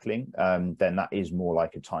in cycling, then that is more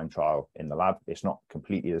like a time trial in the lab. It's not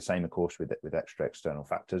completely the same, of course, with extra external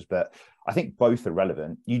factors, but I think both are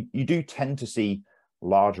relevant. You do tend to see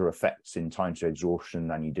larger effects in time to exhaustion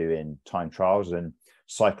than you do in time trials, and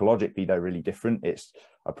psychologically they're really different.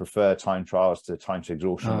 I prefer time trials to time to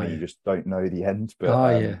exhaustion, where you just don't know the end.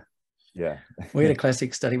 But we had a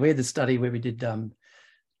classic study. We had the study where we did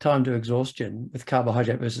time to exhaustion with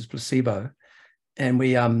carbohydrate versus placebo, and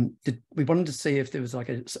we wanted to see if there was like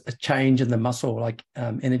a change in the muscle, like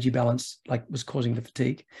energy balance, like was causing the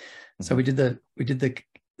fatigue. So we did the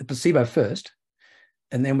placebo first,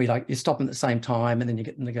 and then you stop them at the same time, and then you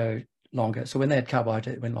get them to go longer. So when they had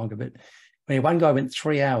carbohydrate, it went longer. But when one guy went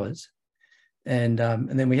 3 hours, and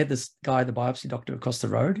then we had this guy, the biopsy doctor across the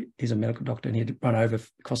road. He's a medical doctor, and he had to run over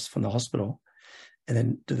across from the hospital and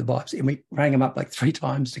then do the biopsy. And we rang him up like 3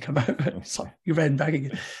 times to come over. So he ran back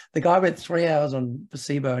again. The guy went 3 hours on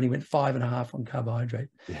placebo, and he went 5.5 on carbohydrate.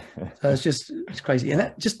 So it's crazy. And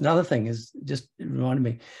that just another thing is it reminded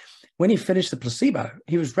me. When he finished the placebo,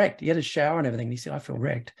 he was wrecked. He had a shower and everything. And he said, I feel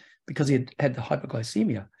wrecked, because he had the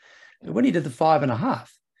hypoglycemia. But when he did the 5.5,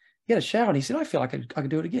 he had a shower and he said, I feel like I could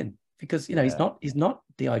do it again, because, he's not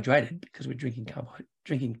dehydrated, because we're drinking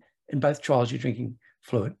carbohydrate. In both trials, you're drinking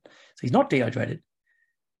fluid. So he's not dehydrated.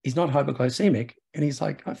 He's not hypoglycemic. And he's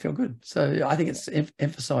like, I feel good. So I think it's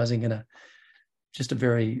emphasizing in just a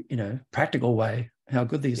very, practical way how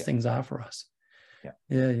good these things are for us. Yeah.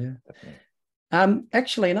 Definitely.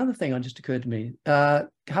 Actually, another thing just occurred to me,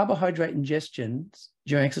 carbohydrate ingestion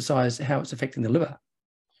during exercise, how it's affecting the liver,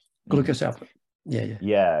 glucose output.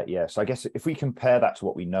 Yeah. So I guess if we compare that to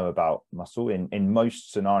what we know about muscle, in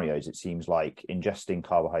most scenarios, it seems like ingesting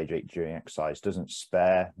carbohydrate during exercise doesn't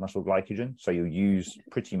spare muscle glycogen. So you'll use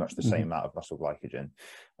pretty much the same amount of muscle glycogen.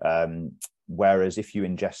 Whereas if you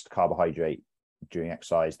ingest carbohydrate during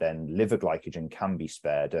exercise, then liver glycogen can be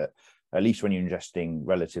spared at least when you're ingesting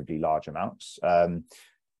relatively large amounts.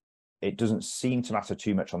 It doesn't seem to matter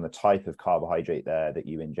too much on the type of carbohydrate there that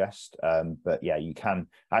you ingest. But yeah, you can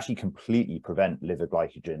actually completely prevent liver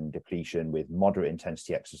glycogen depletion with moderate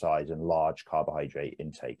intensity exercise and large carbohydrate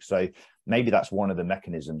intake. So maybe that's one of the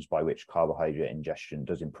mechanisms by which carbohydrate ingestion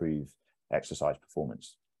does improve exercise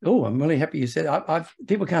performance. Oh, I'm really happy you said it.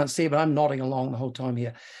 People can't see, but I'm nodding along the whole time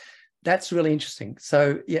here. That's really interesting.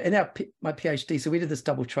 So yeah, in my PhD, so we did this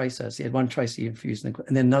double tracer. So you had one tracer infused, and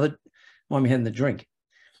then another one we had in the drink.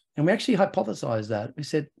 And we actually hypothesized that. We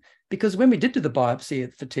said, because when we did do the biopsy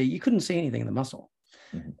at fatigue, you couldn't see anything in the muscle.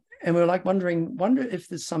 And we're like wonder if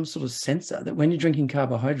there's some sort of sensor that when you're drinking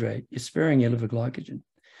carbohydrate, you're sparing your liver glycogen.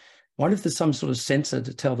 Wonder if there's some sort of sensor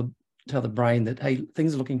to tell the brain that, hey,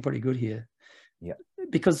 things are looking pretty good here. Yeah.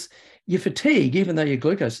 Because your fatigue, even though your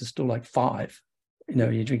glucose is still like 5,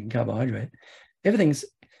 you're drinking carbohydrate, everything's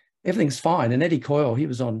fine. And Eddie Coyle, he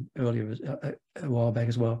was on earlier a while back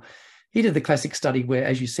as well. He did the classic study where,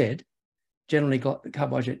 as you said, generally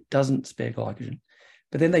carbohydrate doesn't spare glycogen,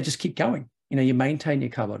 but then they just keep going. You maintain your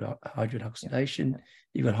carbohydrate oxidation,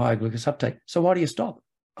 you've got higher glucose uptake. So why do you stop?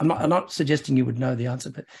 I'm not suggesting you would know the answer,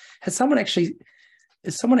 but has someone actually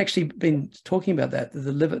been talking about that?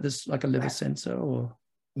 The liver, there's like a liver sensor, or?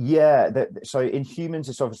 Yeah, so in humans,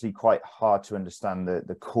 it's obviously quite hard to understand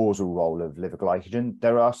the causal role of liver glycogen.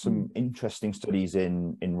 There are some interesting studies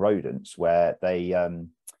in rodents where they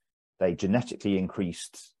genetically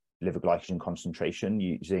increased liver glycogen concentration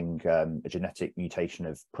using a genetic mutation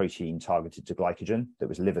of protein targeted to glycogen that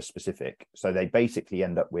was liver specific. So they basically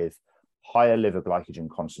end up with higher liver glycogen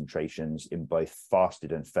concentrations in both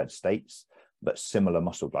fasted and fed states, but similar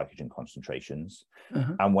muscle glycogen concentrations.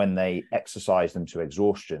 And when they exercise them to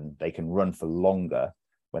exhaustion, they can run for longer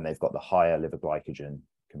when they've got the higher liver glycogen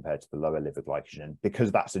compared to the lower liver glycogen. Because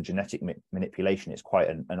that's a genetic manipulation, it's quite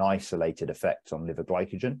an isolated effect on liver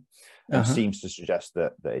glycogen, and seems to suggest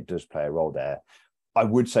that it does play a role there. I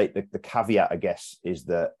would say that the caveat, I guess, is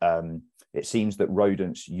that it seems that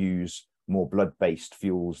rodents use more blood-based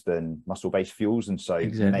fuels than muscle-based fuels, and so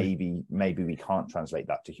maybe we can't translate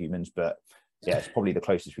that to humans, but yeah, it's probably the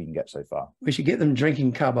closest we can get so far. We should get them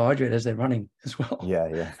drinking carbohydrate as they're running as well.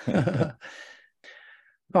 Yeah.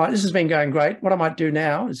 All right, this has been going great. What I might do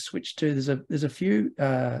now is switch to, there's a few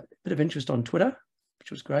bit of interest on Twitter,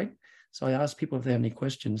 which was great. So I asked people if they have any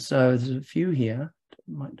questions. So there's a few here.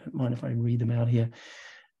 Don't mind if I read them out here.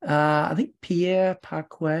 I think Pierre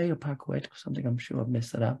Parquet or something, I'm sure I've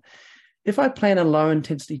messed that up. If I plan a low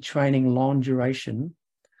intensity training, long duration,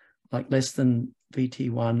 like less than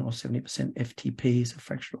VT1 or 70% FTP is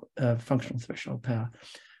a functional threshold power,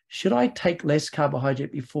 should I take less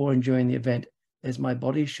carbohydrate before and during the event, as my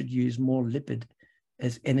body should use more lipid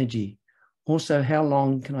as energy? Also, how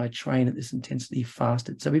long can I train at this intensity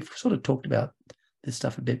fasted? So we've sort of talked about this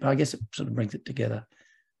stuff a bit, but I guess it sort of brings it together.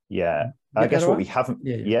 Yeah, I guess what we haven't,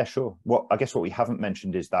 yeah, sure. I guess what we haven't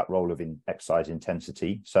mentioned is that role of exercise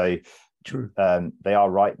intensity. So true. They are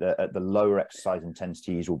right that at the lower exercise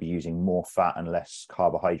intensities, we'll be using more fat and less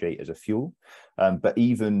carbohydrate as a fuel. But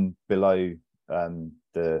even below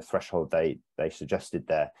the threshold they suggested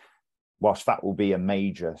there, whilst fat will be a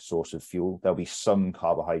major source of fuel, there'll be some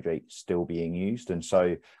carbohydrate still being used. And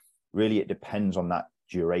so really it depends on that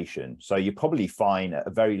duration. So you're probably fine at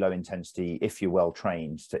a very low intensity if you're well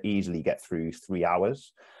trained to easily get through 3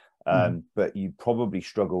 hours. But you probably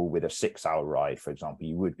struggle with a 6-hour ride, for example.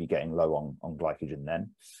 You would be getting low on glycogen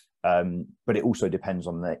then. But it also depends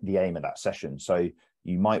on the aim of that session. So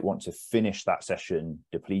you might want to finish that session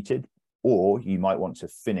depleted, or you might want to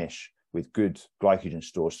finish with good glycogen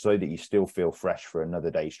stores so that you still feel fresh for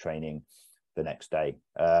another day's training the next day.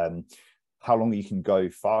 How long you can go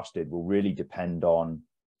fasted will really depend on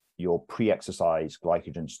your pre-exercise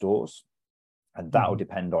glycogen stores. And that will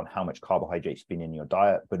depend on how much carbohydrate's been in your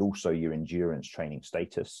diet, but also your endurance training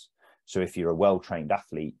status. So if you're a well-trained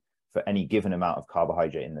athlete, for any given amount of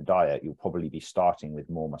carbohydrate in the diet, you'll probably be starting with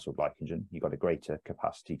more muscle glycogen. You've got a greater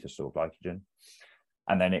capacity to store glycogen.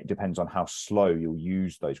 And then it depends on how slow you'll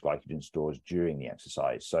use those glycogen stores during the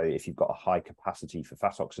exercise. So if you've got a high capacity for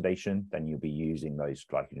fat oxidation, then you'll be using those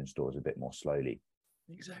glycogen stores a bit more slowly.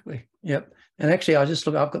 Exactly. Yep. And actually,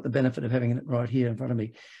 I've got the benefit of having it right here in front of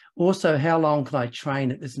me. Also, how long can I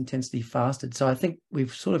train at this intensity fasted? So I think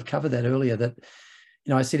we've sort of covered that earlier, that,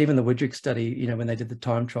 I said even the Woodrick study, when they did the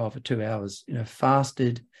time trial for 2 hours,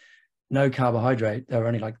 fasted, no carbohydrate, they were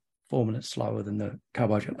only like 4 minutes slower than the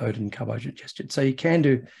carbohydrate loaded and carbohydrate ingested. So you can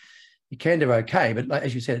do okay, but like,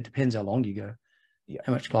 as you said, it depends how long you go,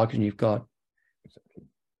 how much glycogen you've got,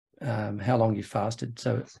 how long you fasted.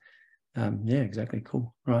 So it's, yeah, exactly.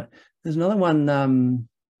 Cool. Right. There's another one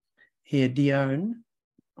here, Dion.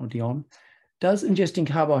 Does ingesting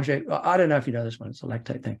carbohydrate, I don't know if you know this one, it's a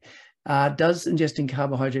lactate thing. Does ingesting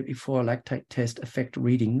carbohydrate before a lactate test affect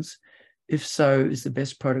readings? If so, is the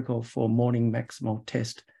best protocol for morning maximal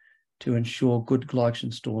test to ensure good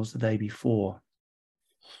glycogen stores the day before?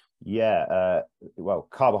 Yeah, well,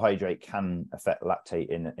 carbohydrate can affect lactate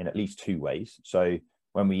in at least 2 ways. So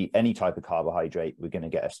when we eat any type of carbohydrate, we're going to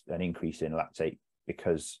get an increase in lactate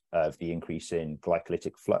because of the increase in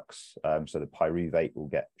glycolytic flux. So the pyruvate will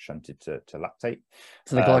get shunted to lactate.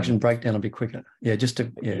 So the glycogen breakdown will be quicker. Yeah, just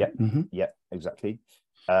to, yeah, exactly.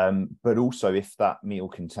 But also if that meal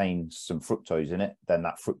contains some fructose in it, then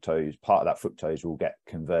that fructose, part of that fructose will get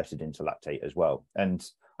converted into lactate as well. And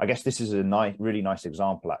I guess this is a really nice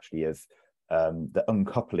example actually of the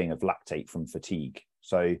uncoupling of lactate from fatigue.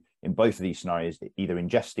 So in both of these scenarios, either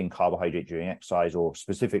ingesting carbohydrate during exercise or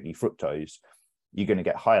specifically fructose, you're going to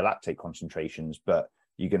get higher lactate concentrations, but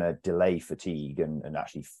you're going to delay fatigue and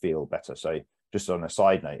actually feel better. So just on a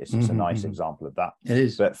side note, it's a nice example of that. It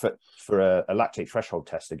is. But for a lactate threshold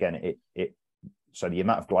test, again, so the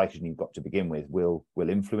amount of glycogen you've got to begin with will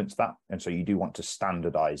influence that. And so you do want to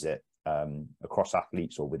standardize it across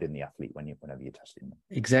athletes or within the athlete whenever you're testing them.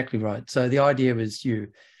 Exactly right. So the idea was you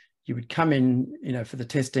would come in, for the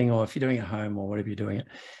testing, or if you're doing it at home or whatever you're doing it,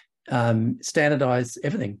 standardize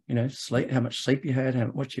everything, sleep, how much sleep you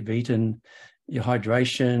had, what you've eaten, your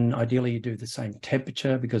hydration. Ideally, you do the same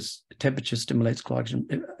temperature, because temperature stimulates glycogen.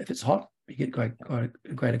 If it's hot, you get greater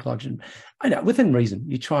glycogen. I know, within reason,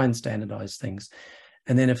 you try and standardize things.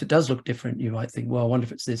 And then if it does look different, you might think, well, I wonder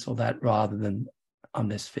if it's this or that, rather than I'm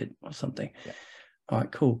less fit or something. Yeah. All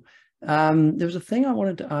right, cool. There was a thing I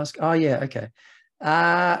wanted to ask. Oh, yeah, okay.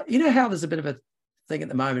 How there's a bit of a thing at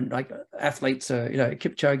the moment, like athletes are,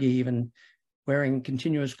 Kipchoge even wearing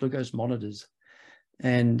continuous glucose monitors.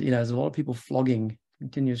 And, there's a lot of people flogging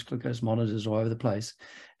continuous glucose monitors all over the place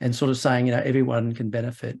and sort of saying, everyone can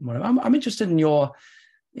benefit. I'm interested in your,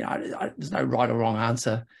 there's no right or wrong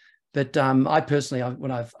answer. But I personally,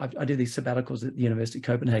 I do these sabbaticals at the University of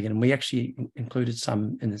Copenhagen, and we actually included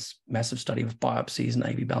some in this massive study of biopsies and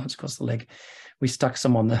AV balance across the leg. We stuck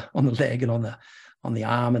some on the leg and on the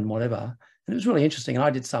arm and whatever. And it was really interesting. And I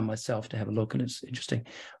did some myself to have a look, and it's interesting.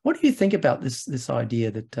 What do you think about this idea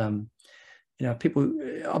that people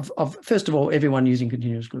of first of all, everyone using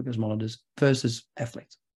continuous glucose monitors versus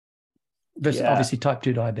athletes, versus obviously type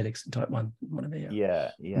 2 diabetics and type 1, whatever.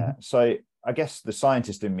 Yeah. So I guess the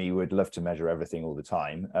scientist in me would love to measure everything all the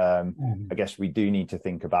time. I guess we do need to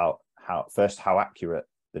think about how accurate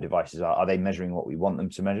the devices are. Are they measuring what we want them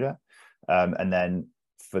to measure? And then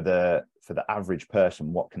for the average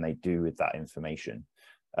person, what can they do with that information?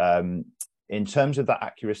 In terms of that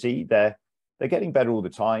accuracy, they're getting better all the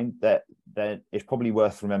time. It's probably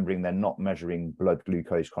worth remembering they're not measuring blood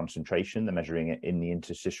glucose concentration. They're measuring it in the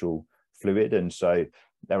interstitial fluid. And so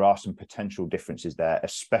there are some potential differences there,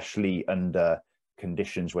 especially under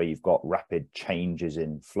conditions where you've got rapid changes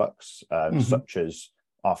in flux, such as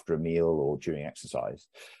after a meal or during exercise.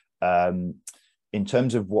 In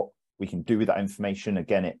terms of what we can do with that information,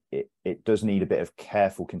 again, it does need a bit of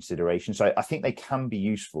careful consideration. So I think they can be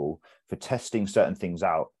useful for testing certain things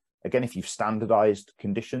out. Again, if you've standardized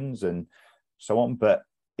conditions and so on, but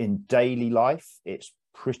in daily life, it's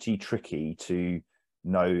pretty tricky to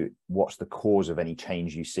know what's the cause of any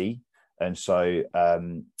change you see. And so,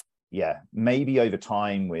 maybe over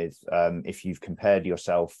time with, if you've compared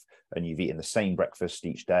yourself and you've eaten the same breakfast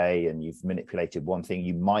each day and you've manipulated one thing,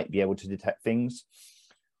 you might be able to detect things.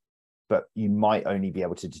 But you might only be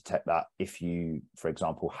able to detect that if you, for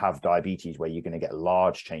example, have diabetes, where you're going to get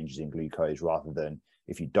large changes in glucose, rather than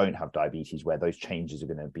if you don't have diabetes, where those changes are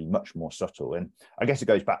going to be much more subtle. And I guess it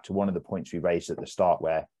goes back to one of the points we raised at the start,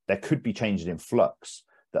 where there could be changes in flux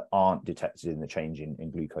that aren't detected in the change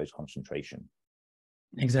in glucose concentration.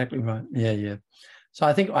 Exactly right. Yeah. So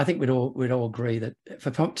I think we'd all agree that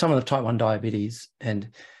for some of the type 1 diabetes and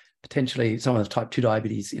potentially some of the type 2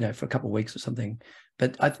 diabetes, for a couple of weeks or something.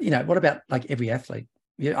 But what about like every athlete?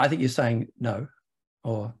 Yeah, I think you're saying no.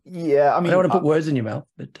 Or I mean, I don't want to put words in your mouth,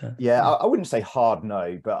 but I wouldn't say hard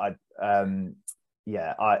no, but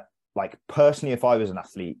I like personally, if I was an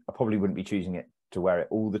athlete, I probably wouldn't be choosing it to wear it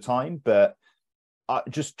all the time, but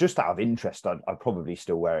just out of interest, I'd probably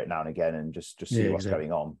still wear it now and again and just see what's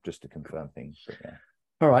going on, just to confirm things. But, yeah.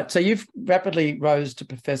 All right, so you've rapidly rose to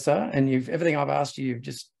professor, and everything I've asked you've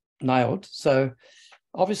just nailed. So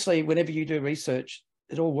obviously, whenever you do research,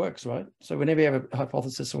 it all works, right? So whenever you have a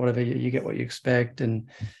hypothesis or whatever, you get what you expect, and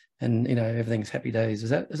everything's happy days. Is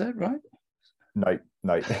that right? No.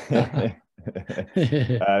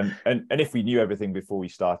 And if we knew everything before we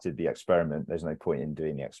started the experiment, there's no point in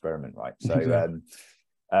doing the experiment, right? So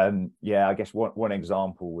I guess one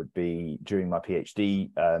example would be during my PhD,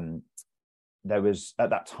 there was at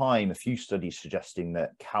that time a few studies suggesting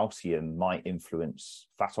that calcium might influence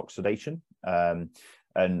fat oxidation, and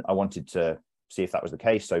I wanted to see if that was the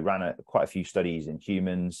case. So ran quite a few studies in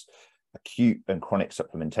humans, acute and chronic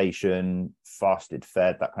supplementation, fasted,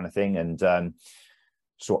 fed, that kind of thing, and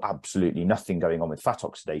saw absolutely nothing going on with fat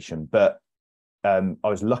oxidation. But I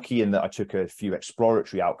was lucky in that I took a few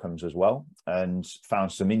exploratory outcomes as well, and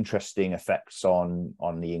found some interesting effects on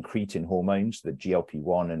the incretin hormones, the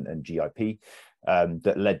GLP-1 and GIP.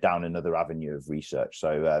 that led down another avenue of research.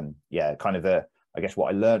 So yeah, kind of I guess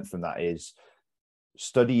what I learned from that is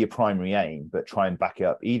study your primary aim, but try and back it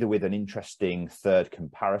up either with an interesting third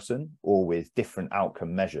comparison or with different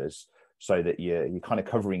outcome measures, so that you're kind of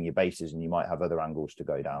covering your bases, and you might have other angles to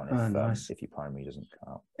go down if nice. If your primary doesn't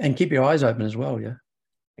come out. And keep your eyes open as well. Yeah.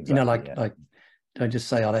 Exactly, like don't just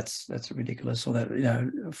say, oh, that's ridiculous, or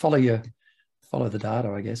that, follow the data,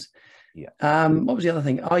 I guess. Yeah. What was the other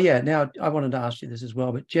thing? Oh yeah. Now I wanted to ask you this as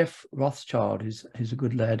well, but Jeff Rothschild, who's a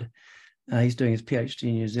good lad, he's doing his PhD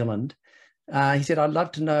in New Zealand. He said, I'd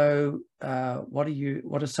love to know what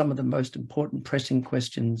are some of the most important pressing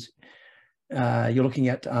questions you're looking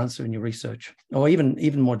at to answer in your research, or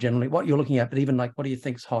even more generally, what you're looking at, but even like, what do you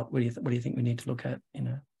think's hot? What do you think we need to look at?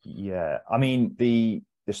 Yeah, I mean, the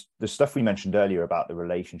stuff we mentioned earlier about the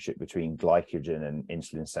relationship between glycogen and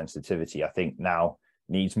insulin sensitivity, I think now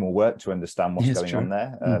needs more work to understand what's going on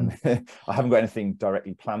there. I haven't got anything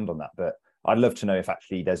directly planned on that, but I'd love to know if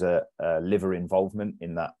actually there's a liver involvement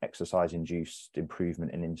in that exercise-induced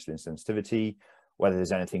improvement in insulin sensitivity, whether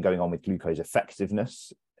there's anything going on with glucose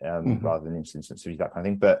effectiveness rather than insulin sensitivity, that kind of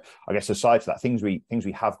thing. But I guess aside to that, things we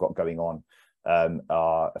have got going on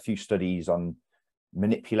are a few studies on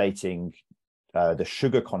manipulating the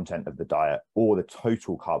sugar content of the diet or the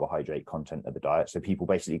total carbohydrate content of the diet. So people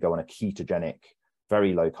basically go on a ketogenic,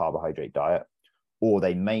 very low carbohydrate diet, or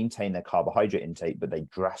they maintain their carbohydrate intake, but they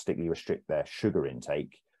drastically restrict their sugar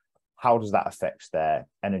intake. How does that affect their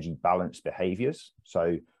energy balance behaviors?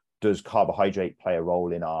 So does carbohydrate play a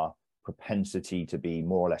role in our propensity to be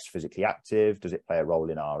more or less physically active? Does it play a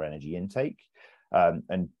role in our energy intake?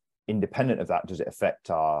 And independent of that, does it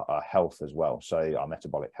affect our health as well? So our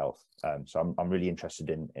metabolic health. So I'm really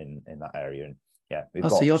interested in that area. And yeah,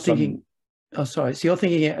 so you're thinking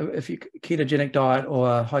if you ketogenic diet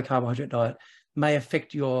or a high carbohydrate diet may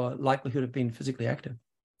affect your likelihood of being physically active.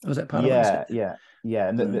 Was that part of it? Yeah.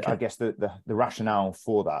 And I guess the rationale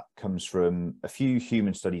for that comes from a few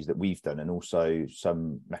human studies that we've done, and also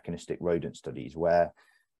some mechanistic rodent studies where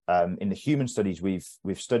in the human studies,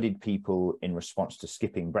 we've studied people in response to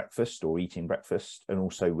skipping breakfast or eating breakfast, and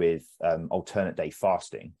also with alternate day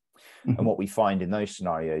fasting. And what we find in those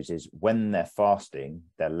scenarios is when they're fasting,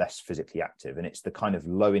 they're less physically active, and it's the kind of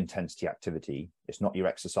low intensity activity. It's not your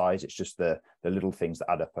exercise. It's just the little things that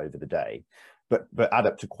add up over the day, but add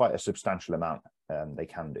up to quite a substantial amount. They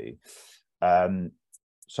can do.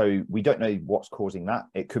 So we don't know what's causing that.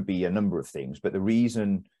 It could be a number of things, but the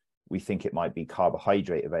reason we think it might be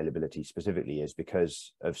carbohydrate availability specifically is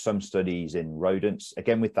because of some studies in rodents,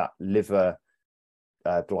 again, with that liver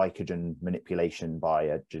glycogen manipulation by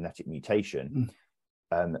a genetic mutation.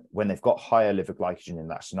 When they've got higher liver glycogen in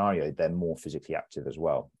that scenario, they're more physically active as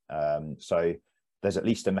well. So there's at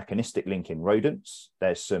least a mechanistic link in rodents.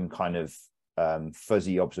 There's some kind of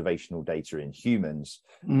fuzzy observational data in humans.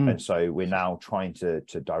 And so we're now trying to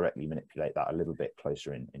directly manipulate that a little bit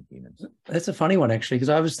closer in humans. That's a funny one, actually, because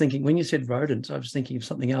I was thinking, when you said rodents, I was thinking of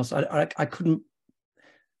something else. I couldn't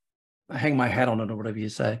hang my hat on it or whatever you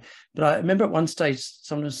say. But I remember at one stage,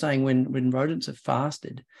 someone was saying when rodents have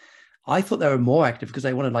fasted, I thought they were more active because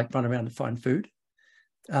they want to like run around and find food.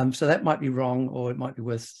 So that might be wrong, or it might be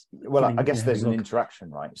worth. Well, I guess there's an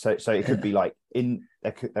interaction, right? So it could be like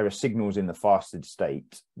there are signals in the fasted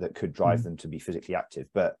state that could drive them to be physically active,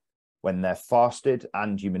 but when they're fasted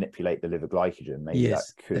and you manipulate the liver glycogen, maybe that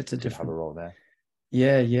could have a role there.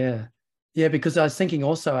 Yeah, because I was thinking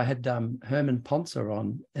also, I had Herman Ponzer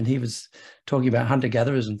on, and he was talking about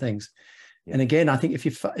hunter-gatherers and things. Yeah. And again, I think if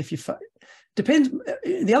you depends.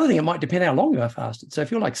 The other thing, it might depend how long you are fasted. So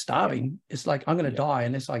if you're like starving, it's like, I'm going to die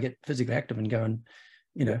unless I get physically active and go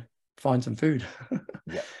and, find some food.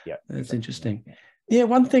 That's interesting. Yeah,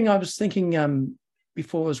 one thing I was thinking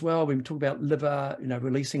before as well, we talked about liver,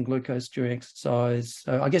 releasing glucose during exercise.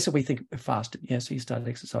 So I guess if we think of fasted, so you started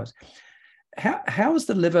exercise. How is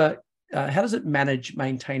the liver? How does it manage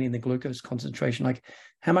maintaining the glucose concentration? Like,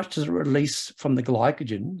 how much does it release from the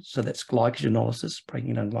glycogen? So that's glycogenolysis,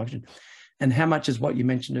 breaking down glycogen. And how much is what you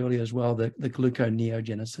mentioned earlier as well, the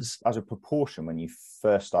gluconeogenesis? As a proportion, when you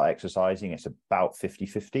first start exercising, it's about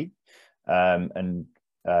 50-50. And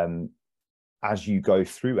as you go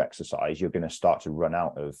through exercise, you're going to start to run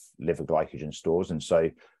out of liver glycogen stores. And so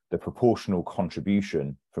the proportional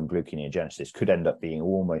contribution from gluconeogenesis could end up being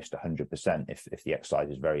almost 100% if the exercise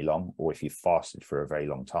is very long, or if you fasted for a very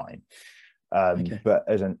long time. But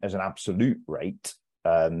as an absolute rate,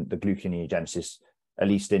 the gluconeogenesis, at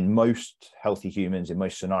least in most healthy humans, in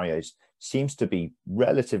most scenarios, seems to be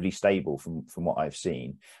relatively stable from what I've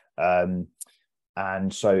seen.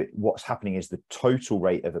 And so what's happening is the total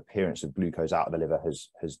rate of appearance of glucose out of the liver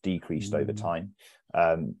has decreased over time,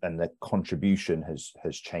 and the contribution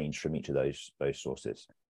has changed from each of those sources.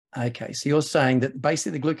 Okay, so you're saying that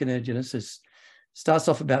basically the gluconeogenesis starts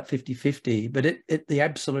off about 50-50, but the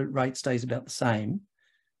absolute rate stays about the same,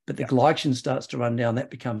 but the glycogen starts to run down,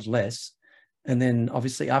 that becomes less. And then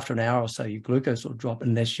obviously after an hour or so, your glucose will drop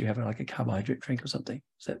unless you have like a carbohydrate drink or something.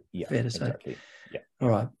 Is that fair to say? Exactly. Yeah. All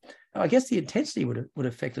right. I guess the intensity would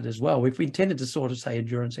affect it as well. If we intended to sort of say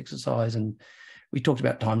endurance exercise, and we talked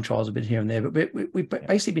about time trials a bit here and there, but we've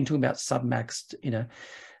basically been talking about submaxed,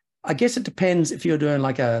 I guess it depends if you're doing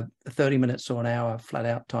like a 30 minutes or an hour flat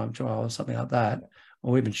out time trial or something like that,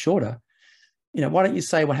 or even shorter. Why don't you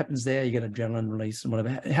say what happens there? You get adrenaline release and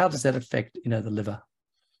whatever. How does that affect, the liver?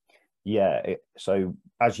 Yeah. So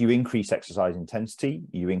as you increase exercise intensity,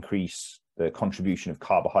 you increase the contribution of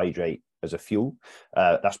carbohydrate as a fuel.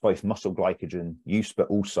 That's both muscle glycogen use, but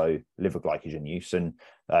also liver glycogen use. And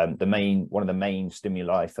one of the main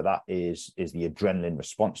stimuli for that is the adrenaline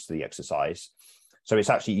response to the exercise. So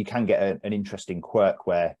it's actually, you can get an interesting quirk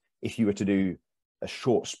where if you were to do a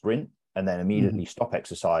short sprint and then immediately stop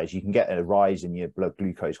exercise, you can get a rise in your blood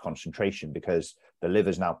glucose concentration because the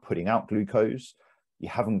liver's now putting out glucose. You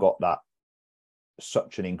haven't got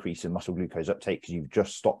such an increase in muscle glucose uptake because you've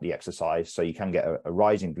just stopped the exercise. So you can get a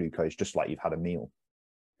rise in glucose just like you've had a meal.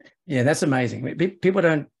 Yeah, that's amazing. People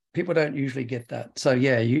don't usually get that. So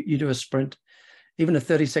yeah, you do a sprint, even a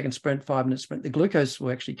 30-second sprint, 5-minute sprint, the glucose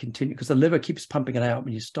will actually continue because the liver keeps pumping it out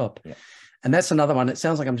when you stop. Yeah. And that's another one. It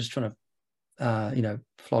sounds like I'm just trying to,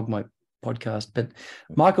 flog my podcast, but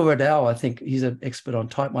Michael Riddell, I think he's an expert on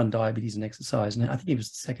type 1 diabetes and exercise. And I think he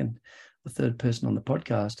was the second or third person on the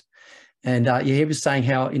podcast. And he was saying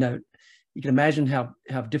how, you can imagine how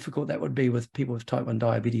difficult that would be with people with type 1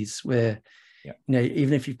 diabetes, where,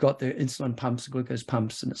 even if you've got the insulin pumps, the glucose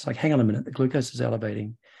pumps, and it's like, hang on a minute, the glucose is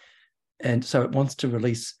elevating. And so it wants to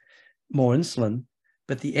release more insulin,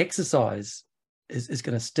 but the exercise is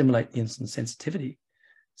going to stimulate the insulin sensitivity.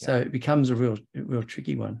 So it becomes a real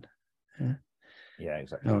tricky one. Yeah,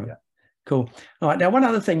 exactly. Right. Yeah. Cool. All right. Now, one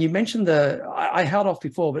other thing, you mentioned I held off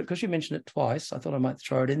before, but because you mentioned it twice, I thought I might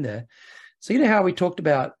throw it in there. So, how we talked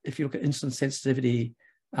about if you look at insulin sensitivity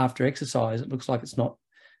after exercise, it looks like it's not,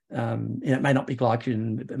 it may not be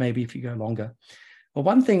glycogen, but maybe if you go longer. Well,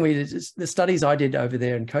 one thing we did is the studies I did over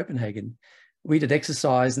there in Copenhagen, we did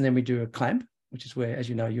exercise and then we do a clamp, which is where, as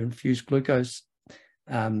you know, you infuse glucose.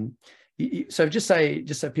 So just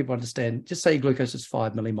so people understand, just say glucose is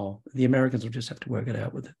 5 millimole. The Americans will just have to work it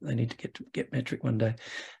out with it. They need to get metric one day.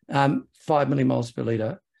 5 millimoles per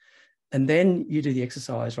liter. And then you do the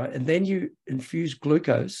exercise, right? And then you infuse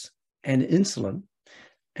glucose and insulin,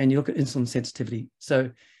 and you look at insulin sensitivity.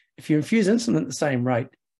 So if you infuse insulin at the same rate,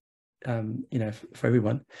 for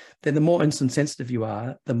everyone, then the more insulin sensitive you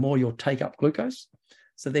are, the more you'll take up glucose.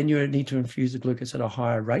 So then you need to infuse the glucose at a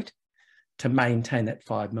higher rate to maintain that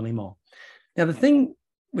 5 millimole. Now, the thing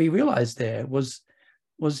we realized there was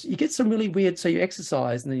you get some really weird, so you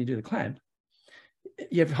exercise and then you do the clamp.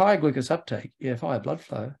 You have higher glucose uptake, you have higher blood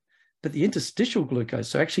flow, but the interstitial glucose,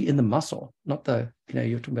 so actually in the muscle, not the,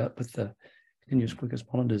 you're talking about with the continuous glucose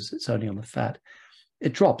monitors, it's only on the fat,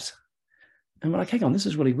 it drops. And we're like, hang on, this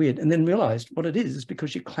is really weird. And then realized what it is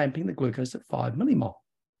because you're clamping the glucose at 5 millimole.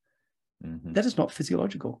 That is not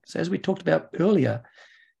physiological. So as we talked about earlier,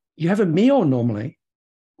 you have a meal normally.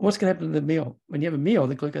 What's going to happen to the meal? When you have a meal,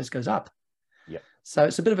 the glucose goes up. Yeah. So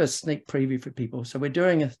it's a bit of a sneak preview for people. So we're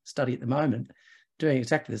doing a study at the moment, doing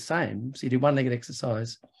exactly the same. So you do one-legged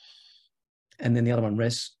exercise, and then the other one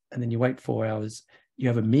rests, and then you wait 4 hours. You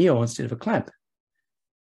have a meal instead of a clamp.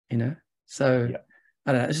 So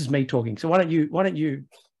I don't know. This is me talking. So why don't you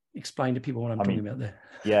explain to people what I'm talking about there?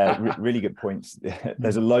 Yeah, really good points.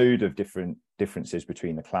 There's a load of differences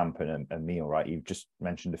between the clamp and a meal, right? You've just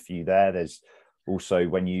mentioned a few there. There's also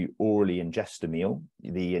when you orally ingest a meal,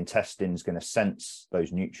 the intestine's going to sense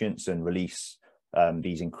those nutrients and release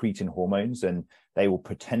these incretin hormones, and they will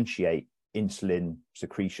potentiate insulin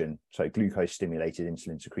secretion, so glucose stimulated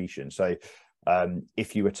insulin secretion. So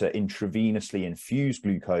if you were to intravenously infuse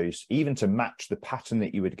glucose, even to match the pattern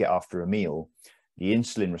that you would get after a meal, the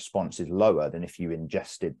insulin response is lower than if you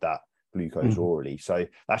ingested that glucose orally. So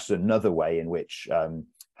that's another way in which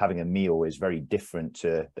having a meal is very different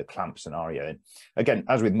to the clamp scenario. And again,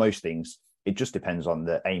 as with most things, it just depends on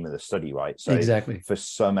the aim of the study, right? So exactly. For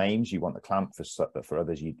some aims, you want the clamp, for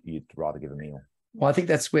others, you'd rather give a meal. Well, I think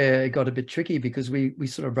that's where it got a bit tricky because we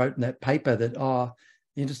sort of wrote in that paper that,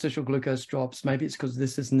 the interstitial glucose drops, maybe it's because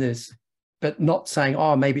this and this. but not saying,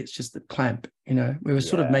 oh, maybe it's just the clamp. You know, we were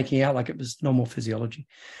sort of making out like it was normal physiology.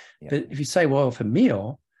 But if you say, well, for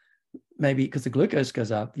meal, maybe because the glucose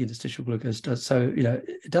goes up, the interstitial glucose does. So, you know,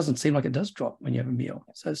 it doesn't seem like it does drop when you have a meal.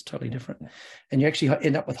 So it's totally different. And you actually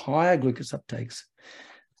end up with higher glucose uptakes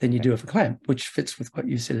than you do with a clamp, which fits with what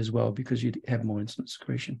you said as well, because you'd have more insulin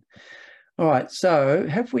secretion. All right. So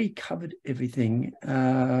have we covered everything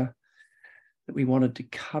that we wanted to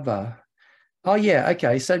cover? Oh, yeah.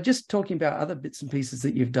 Okay. So just talking about other bits and pieces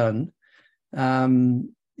that you've done.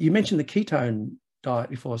 You mentioned the ketone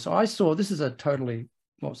diet before. So I saw, this is a totally,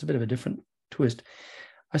 well, it's a bit of a different twist.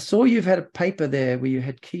 I saw you've had a paper there where you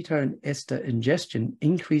had ketone ester ingestion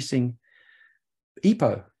increasing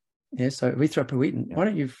EPO. Yeah, so erythropoietin. Why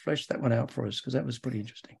don't you flesh that one out for us? Because that was pretty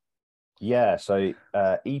interesting. Yeah, so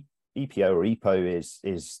EPO or EPO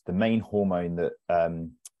is the main hormone that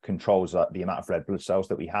controls the amount of red blood cells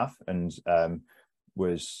that we have, and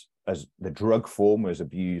was, as the drug form, was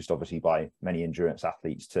abused obviously by many endurance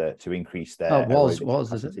athletes to increase their was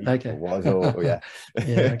is it? Okay. Or yeah.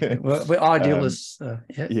 Yeah, okay. Well, we're idealists.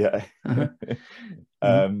 Yeah. Uh-huh.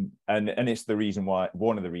 And it's the reason why,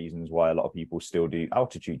 one of the reasons why a lot of people still do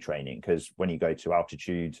altitude training, because when you go to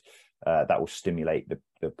altitude, that will stimulate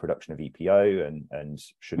the production of EPO and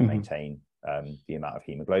should maintain the amount of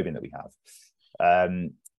hemoglobin that we have.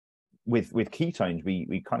 With ketones,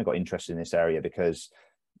 we kind of got interested in this area because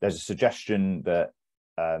there's a suggestion that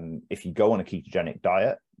if you go on a ketogenic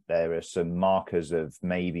diet, there are some markers of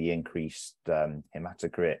maybe increased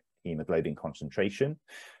hematocrit hemoglobin concentration.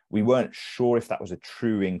 We weren't sure if that was a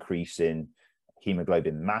true increase in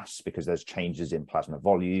hemoglobin mass because there's changes in plasma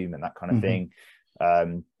volume and that kind of thing.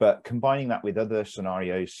 But combining that with other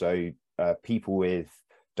scenarios, so people with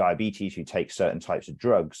diabetes who take certain types of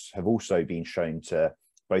drugs have also been shown to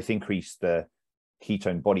both increase the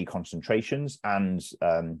ketone body concentrations and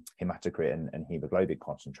hematocrit and hemoglobin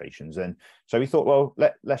concentrations. And so we thought, well,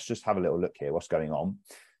 let's just have a little look here, what's going on.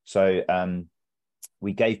 So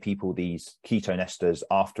we gave people these ketone esters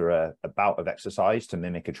after a bout of exercise to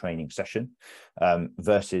mimic a training session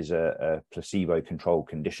versus a placebo-controlled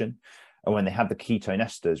condition. And when they had the ketone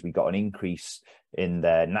esters, we got an increase in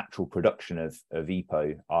their natural production of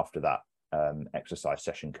EPO after that exercise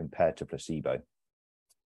session compared to placebo.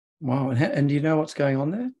 Wow. And do you know what's going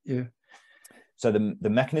on there? Yeah. So the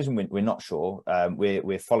mechanism, we're not sure.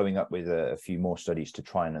 We're following up with a few more studies to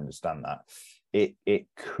try and understand that. It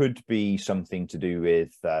could be something to do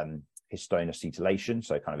with histone acetylation,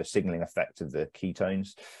 so kind of a signaling effect of the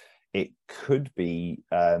ketones. It could be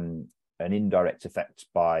an indirect effect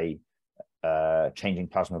by changing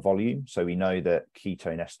plasma volume. So we know that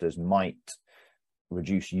ketone esters might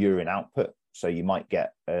reduce urine output, so you might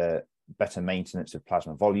get better maintenance of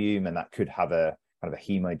plasma volume, and that could have a kind of a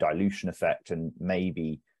hemodilution effect and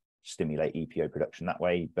maybe stimulate EPO production that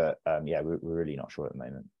way. But yeah, we're really not sure at the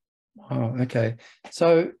moment. Oh, okay.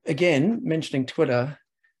 So again, mentioning Twitter,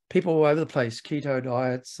 people all over the place, keto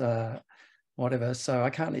diets, whatever. So I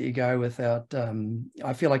can't let you go without,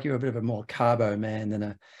 I feel like you're a bit of a more carbo man than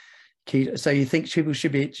a keto. So you think people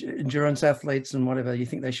should be endurance athletes and whatever, you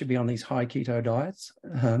think they should be on these high keto diets?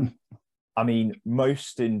 I mean,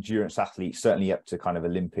 most endurance athletes, certainly up to kind of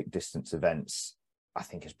Olympic distance events, I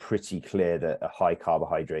think it's pretty clear that a high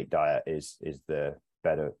carbohydrate diet is the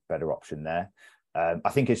better option there. I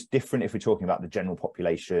think it's different if we're talking about the general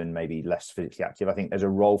population, maybe less physically active. I think there's a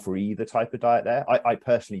role for either type of diet there. I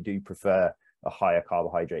personally do prefer a higher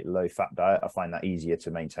carbohydrate, low fat diet. I find that easier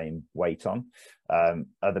to maintain weight on.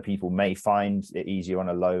 Other people may find it easier on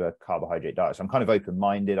a lower carbohydrate diet. So I'm kind of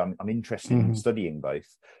open-minded. I'm interested in studying both.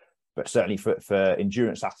 But certainly for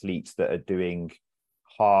endurance athletes that are doing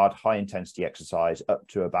hard, high intensity exercise up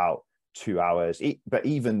to about 2 hours, but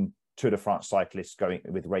even Tour de France cyclists going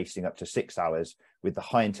with racing up to 6 hours with the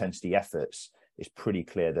high intensity efforts, it's pretty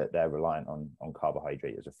clear that they're reliant on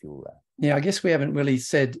carbohydrate as a fuel there. Yeah, I guess we haven't really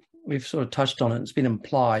said, we've sort of touched on it, it's been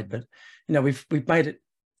implied, but you know, we've made it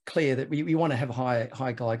clear that we want to have high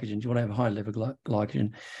glycogen, you want to have a high level of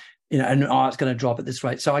glycogen. You know, and it's going to drop at this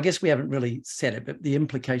rate. So I guess we haven't really said it, but the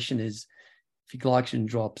implication is if your glycogen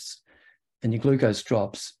drops and your glucose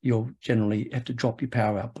drops, you'll generally have to drop your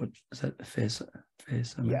power output. Is that a fair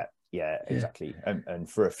summary? Yeah, exactly. And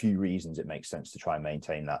for a few reasons, it makes sense to try and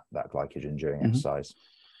maintain that glycogen during exercise.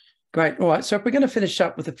 Great. All right. So if we're going to finish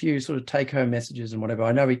up with a few sort of take-home messages and whatever,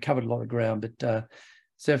 I know we covered a lot of ground, but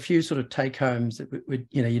so a few sort of take-homes that would,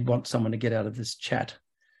 you know, you'd want someone to get out of this chat.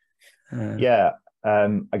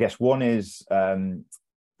 I guess one is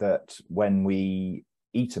that when we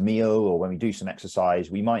eat a meal or when we do some exercise,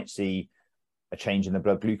 we might see a change in the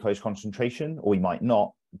blood glucose concentration, or we might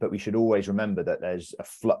not. but we should always remember that there's a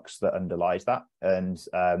flux that underlies that, and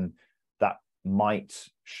that might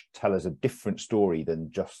tell us a different story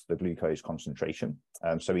than just the glucose concentration.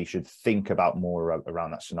 So we should think about more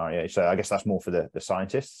around that scenario. So I guess that's more for the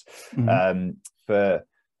scientists. For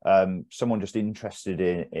someone just interested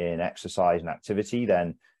in exercise and activity,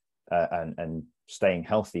 then and staying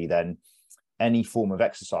healthy, then any form of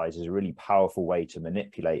exercise is a really powerful way to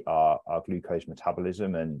manipulate our glucose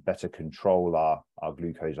metabolism and better control our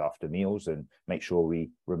glucose after meals and make sure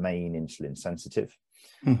we remain insulin sensitive.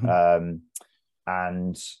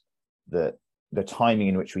 And the timing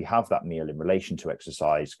in which we have that meal in relation to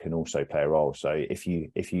exercise can also play a role. So if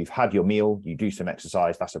you've had your meal, you do some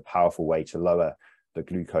exercise, that's a powerful way to lower the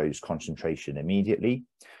glucose concentration immediately.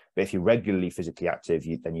 But if you're regularly physically active,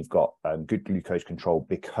 then you've got good glucose control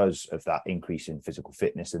because of that increase in physical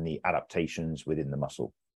fitness and the adaptations within the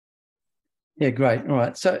muscle. Yeah, great. All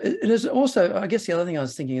right. So it is also, I guess the other thing I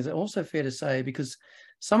was thinking, is it also fair to say, because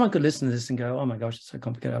someone could listen to this and go, oh my gosh, it's so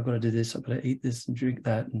complicated. I've got to do this. I've got to eat this and drink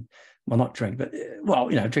that. And well, not drink, but well,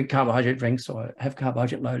 drink carbohydrate drinks or have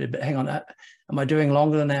carbohydrate loaded. But hang on, am I doing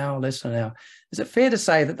longer than an hour, less than an hour? Is it fair to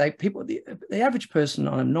say that the average person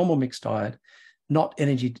on a normal mixed diet, not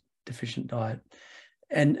energy deficient diet,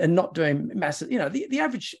 and not doing massive, the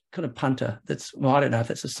average kind of punter, that's, well, I don't know if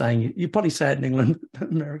that's a saying, you probably say it in England,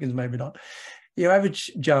 Americans maybe not, your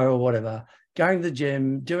average Joe or whatever, going to the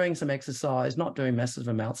gym, doing some exercise, not doing massive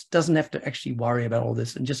amounts, doesn't have to actually worry about all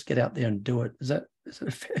this and just get out there and do it. Is that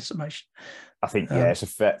a fair summation? I think, yeah, it's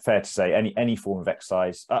fair to say any form of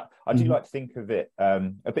exercise. I do like to think of it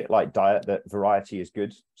a bit like diet, that variety is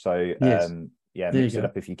good. So yes. Mix it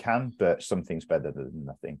up if you can, but something's better than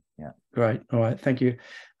nothing. Yeah. Great. All right. Thank you.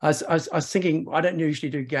 I was thinking, I don't usually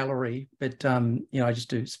do gallery, but I just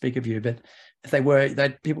do speak of you. But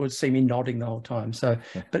if people would see me nodding the whole time. So,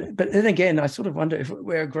 but then again, I sort of wonder if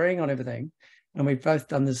we're agreeing on everything, and we've both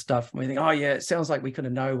done this stuff, and we think, oh yeah, it sounds like we kind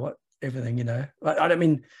of know what everything. I don't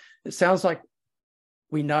mean, it sounds like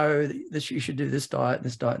we know that you should do this diet,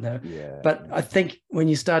 no. Yeah. But I think when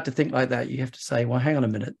you start to think like that, you have to say, well, hang on a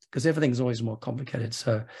minute, because everything's always more complicated.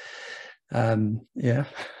 So, yeah.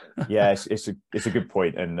 Yeah, it's a good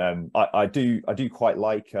point, and I do quite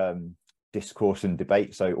like discourse and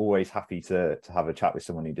debate. So always happy to have a chat with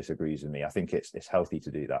someone who disagrees with me. I think it's healthy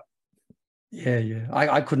to do that. Yeah.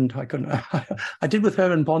 I couldn't. I did with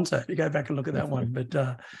Herman Ponce. You go back and look at that one, but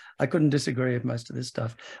I couldn't disagree with most of this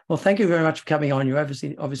stuff. Well, thank you very much for coming on. You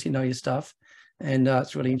obviously know your stuff, and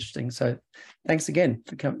it's really interesting. So, thanks again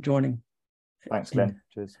for joining. Thanks, Glenn.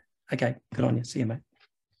 Cheers. Okay, good on you. See you, mate.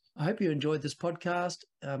 I hope you enjoyed this podcast.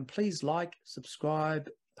 Please like, subscribe,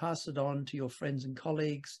 pass it on to your friends and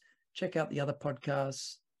colleagues. Check out the other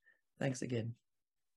podcasts. Thanks again.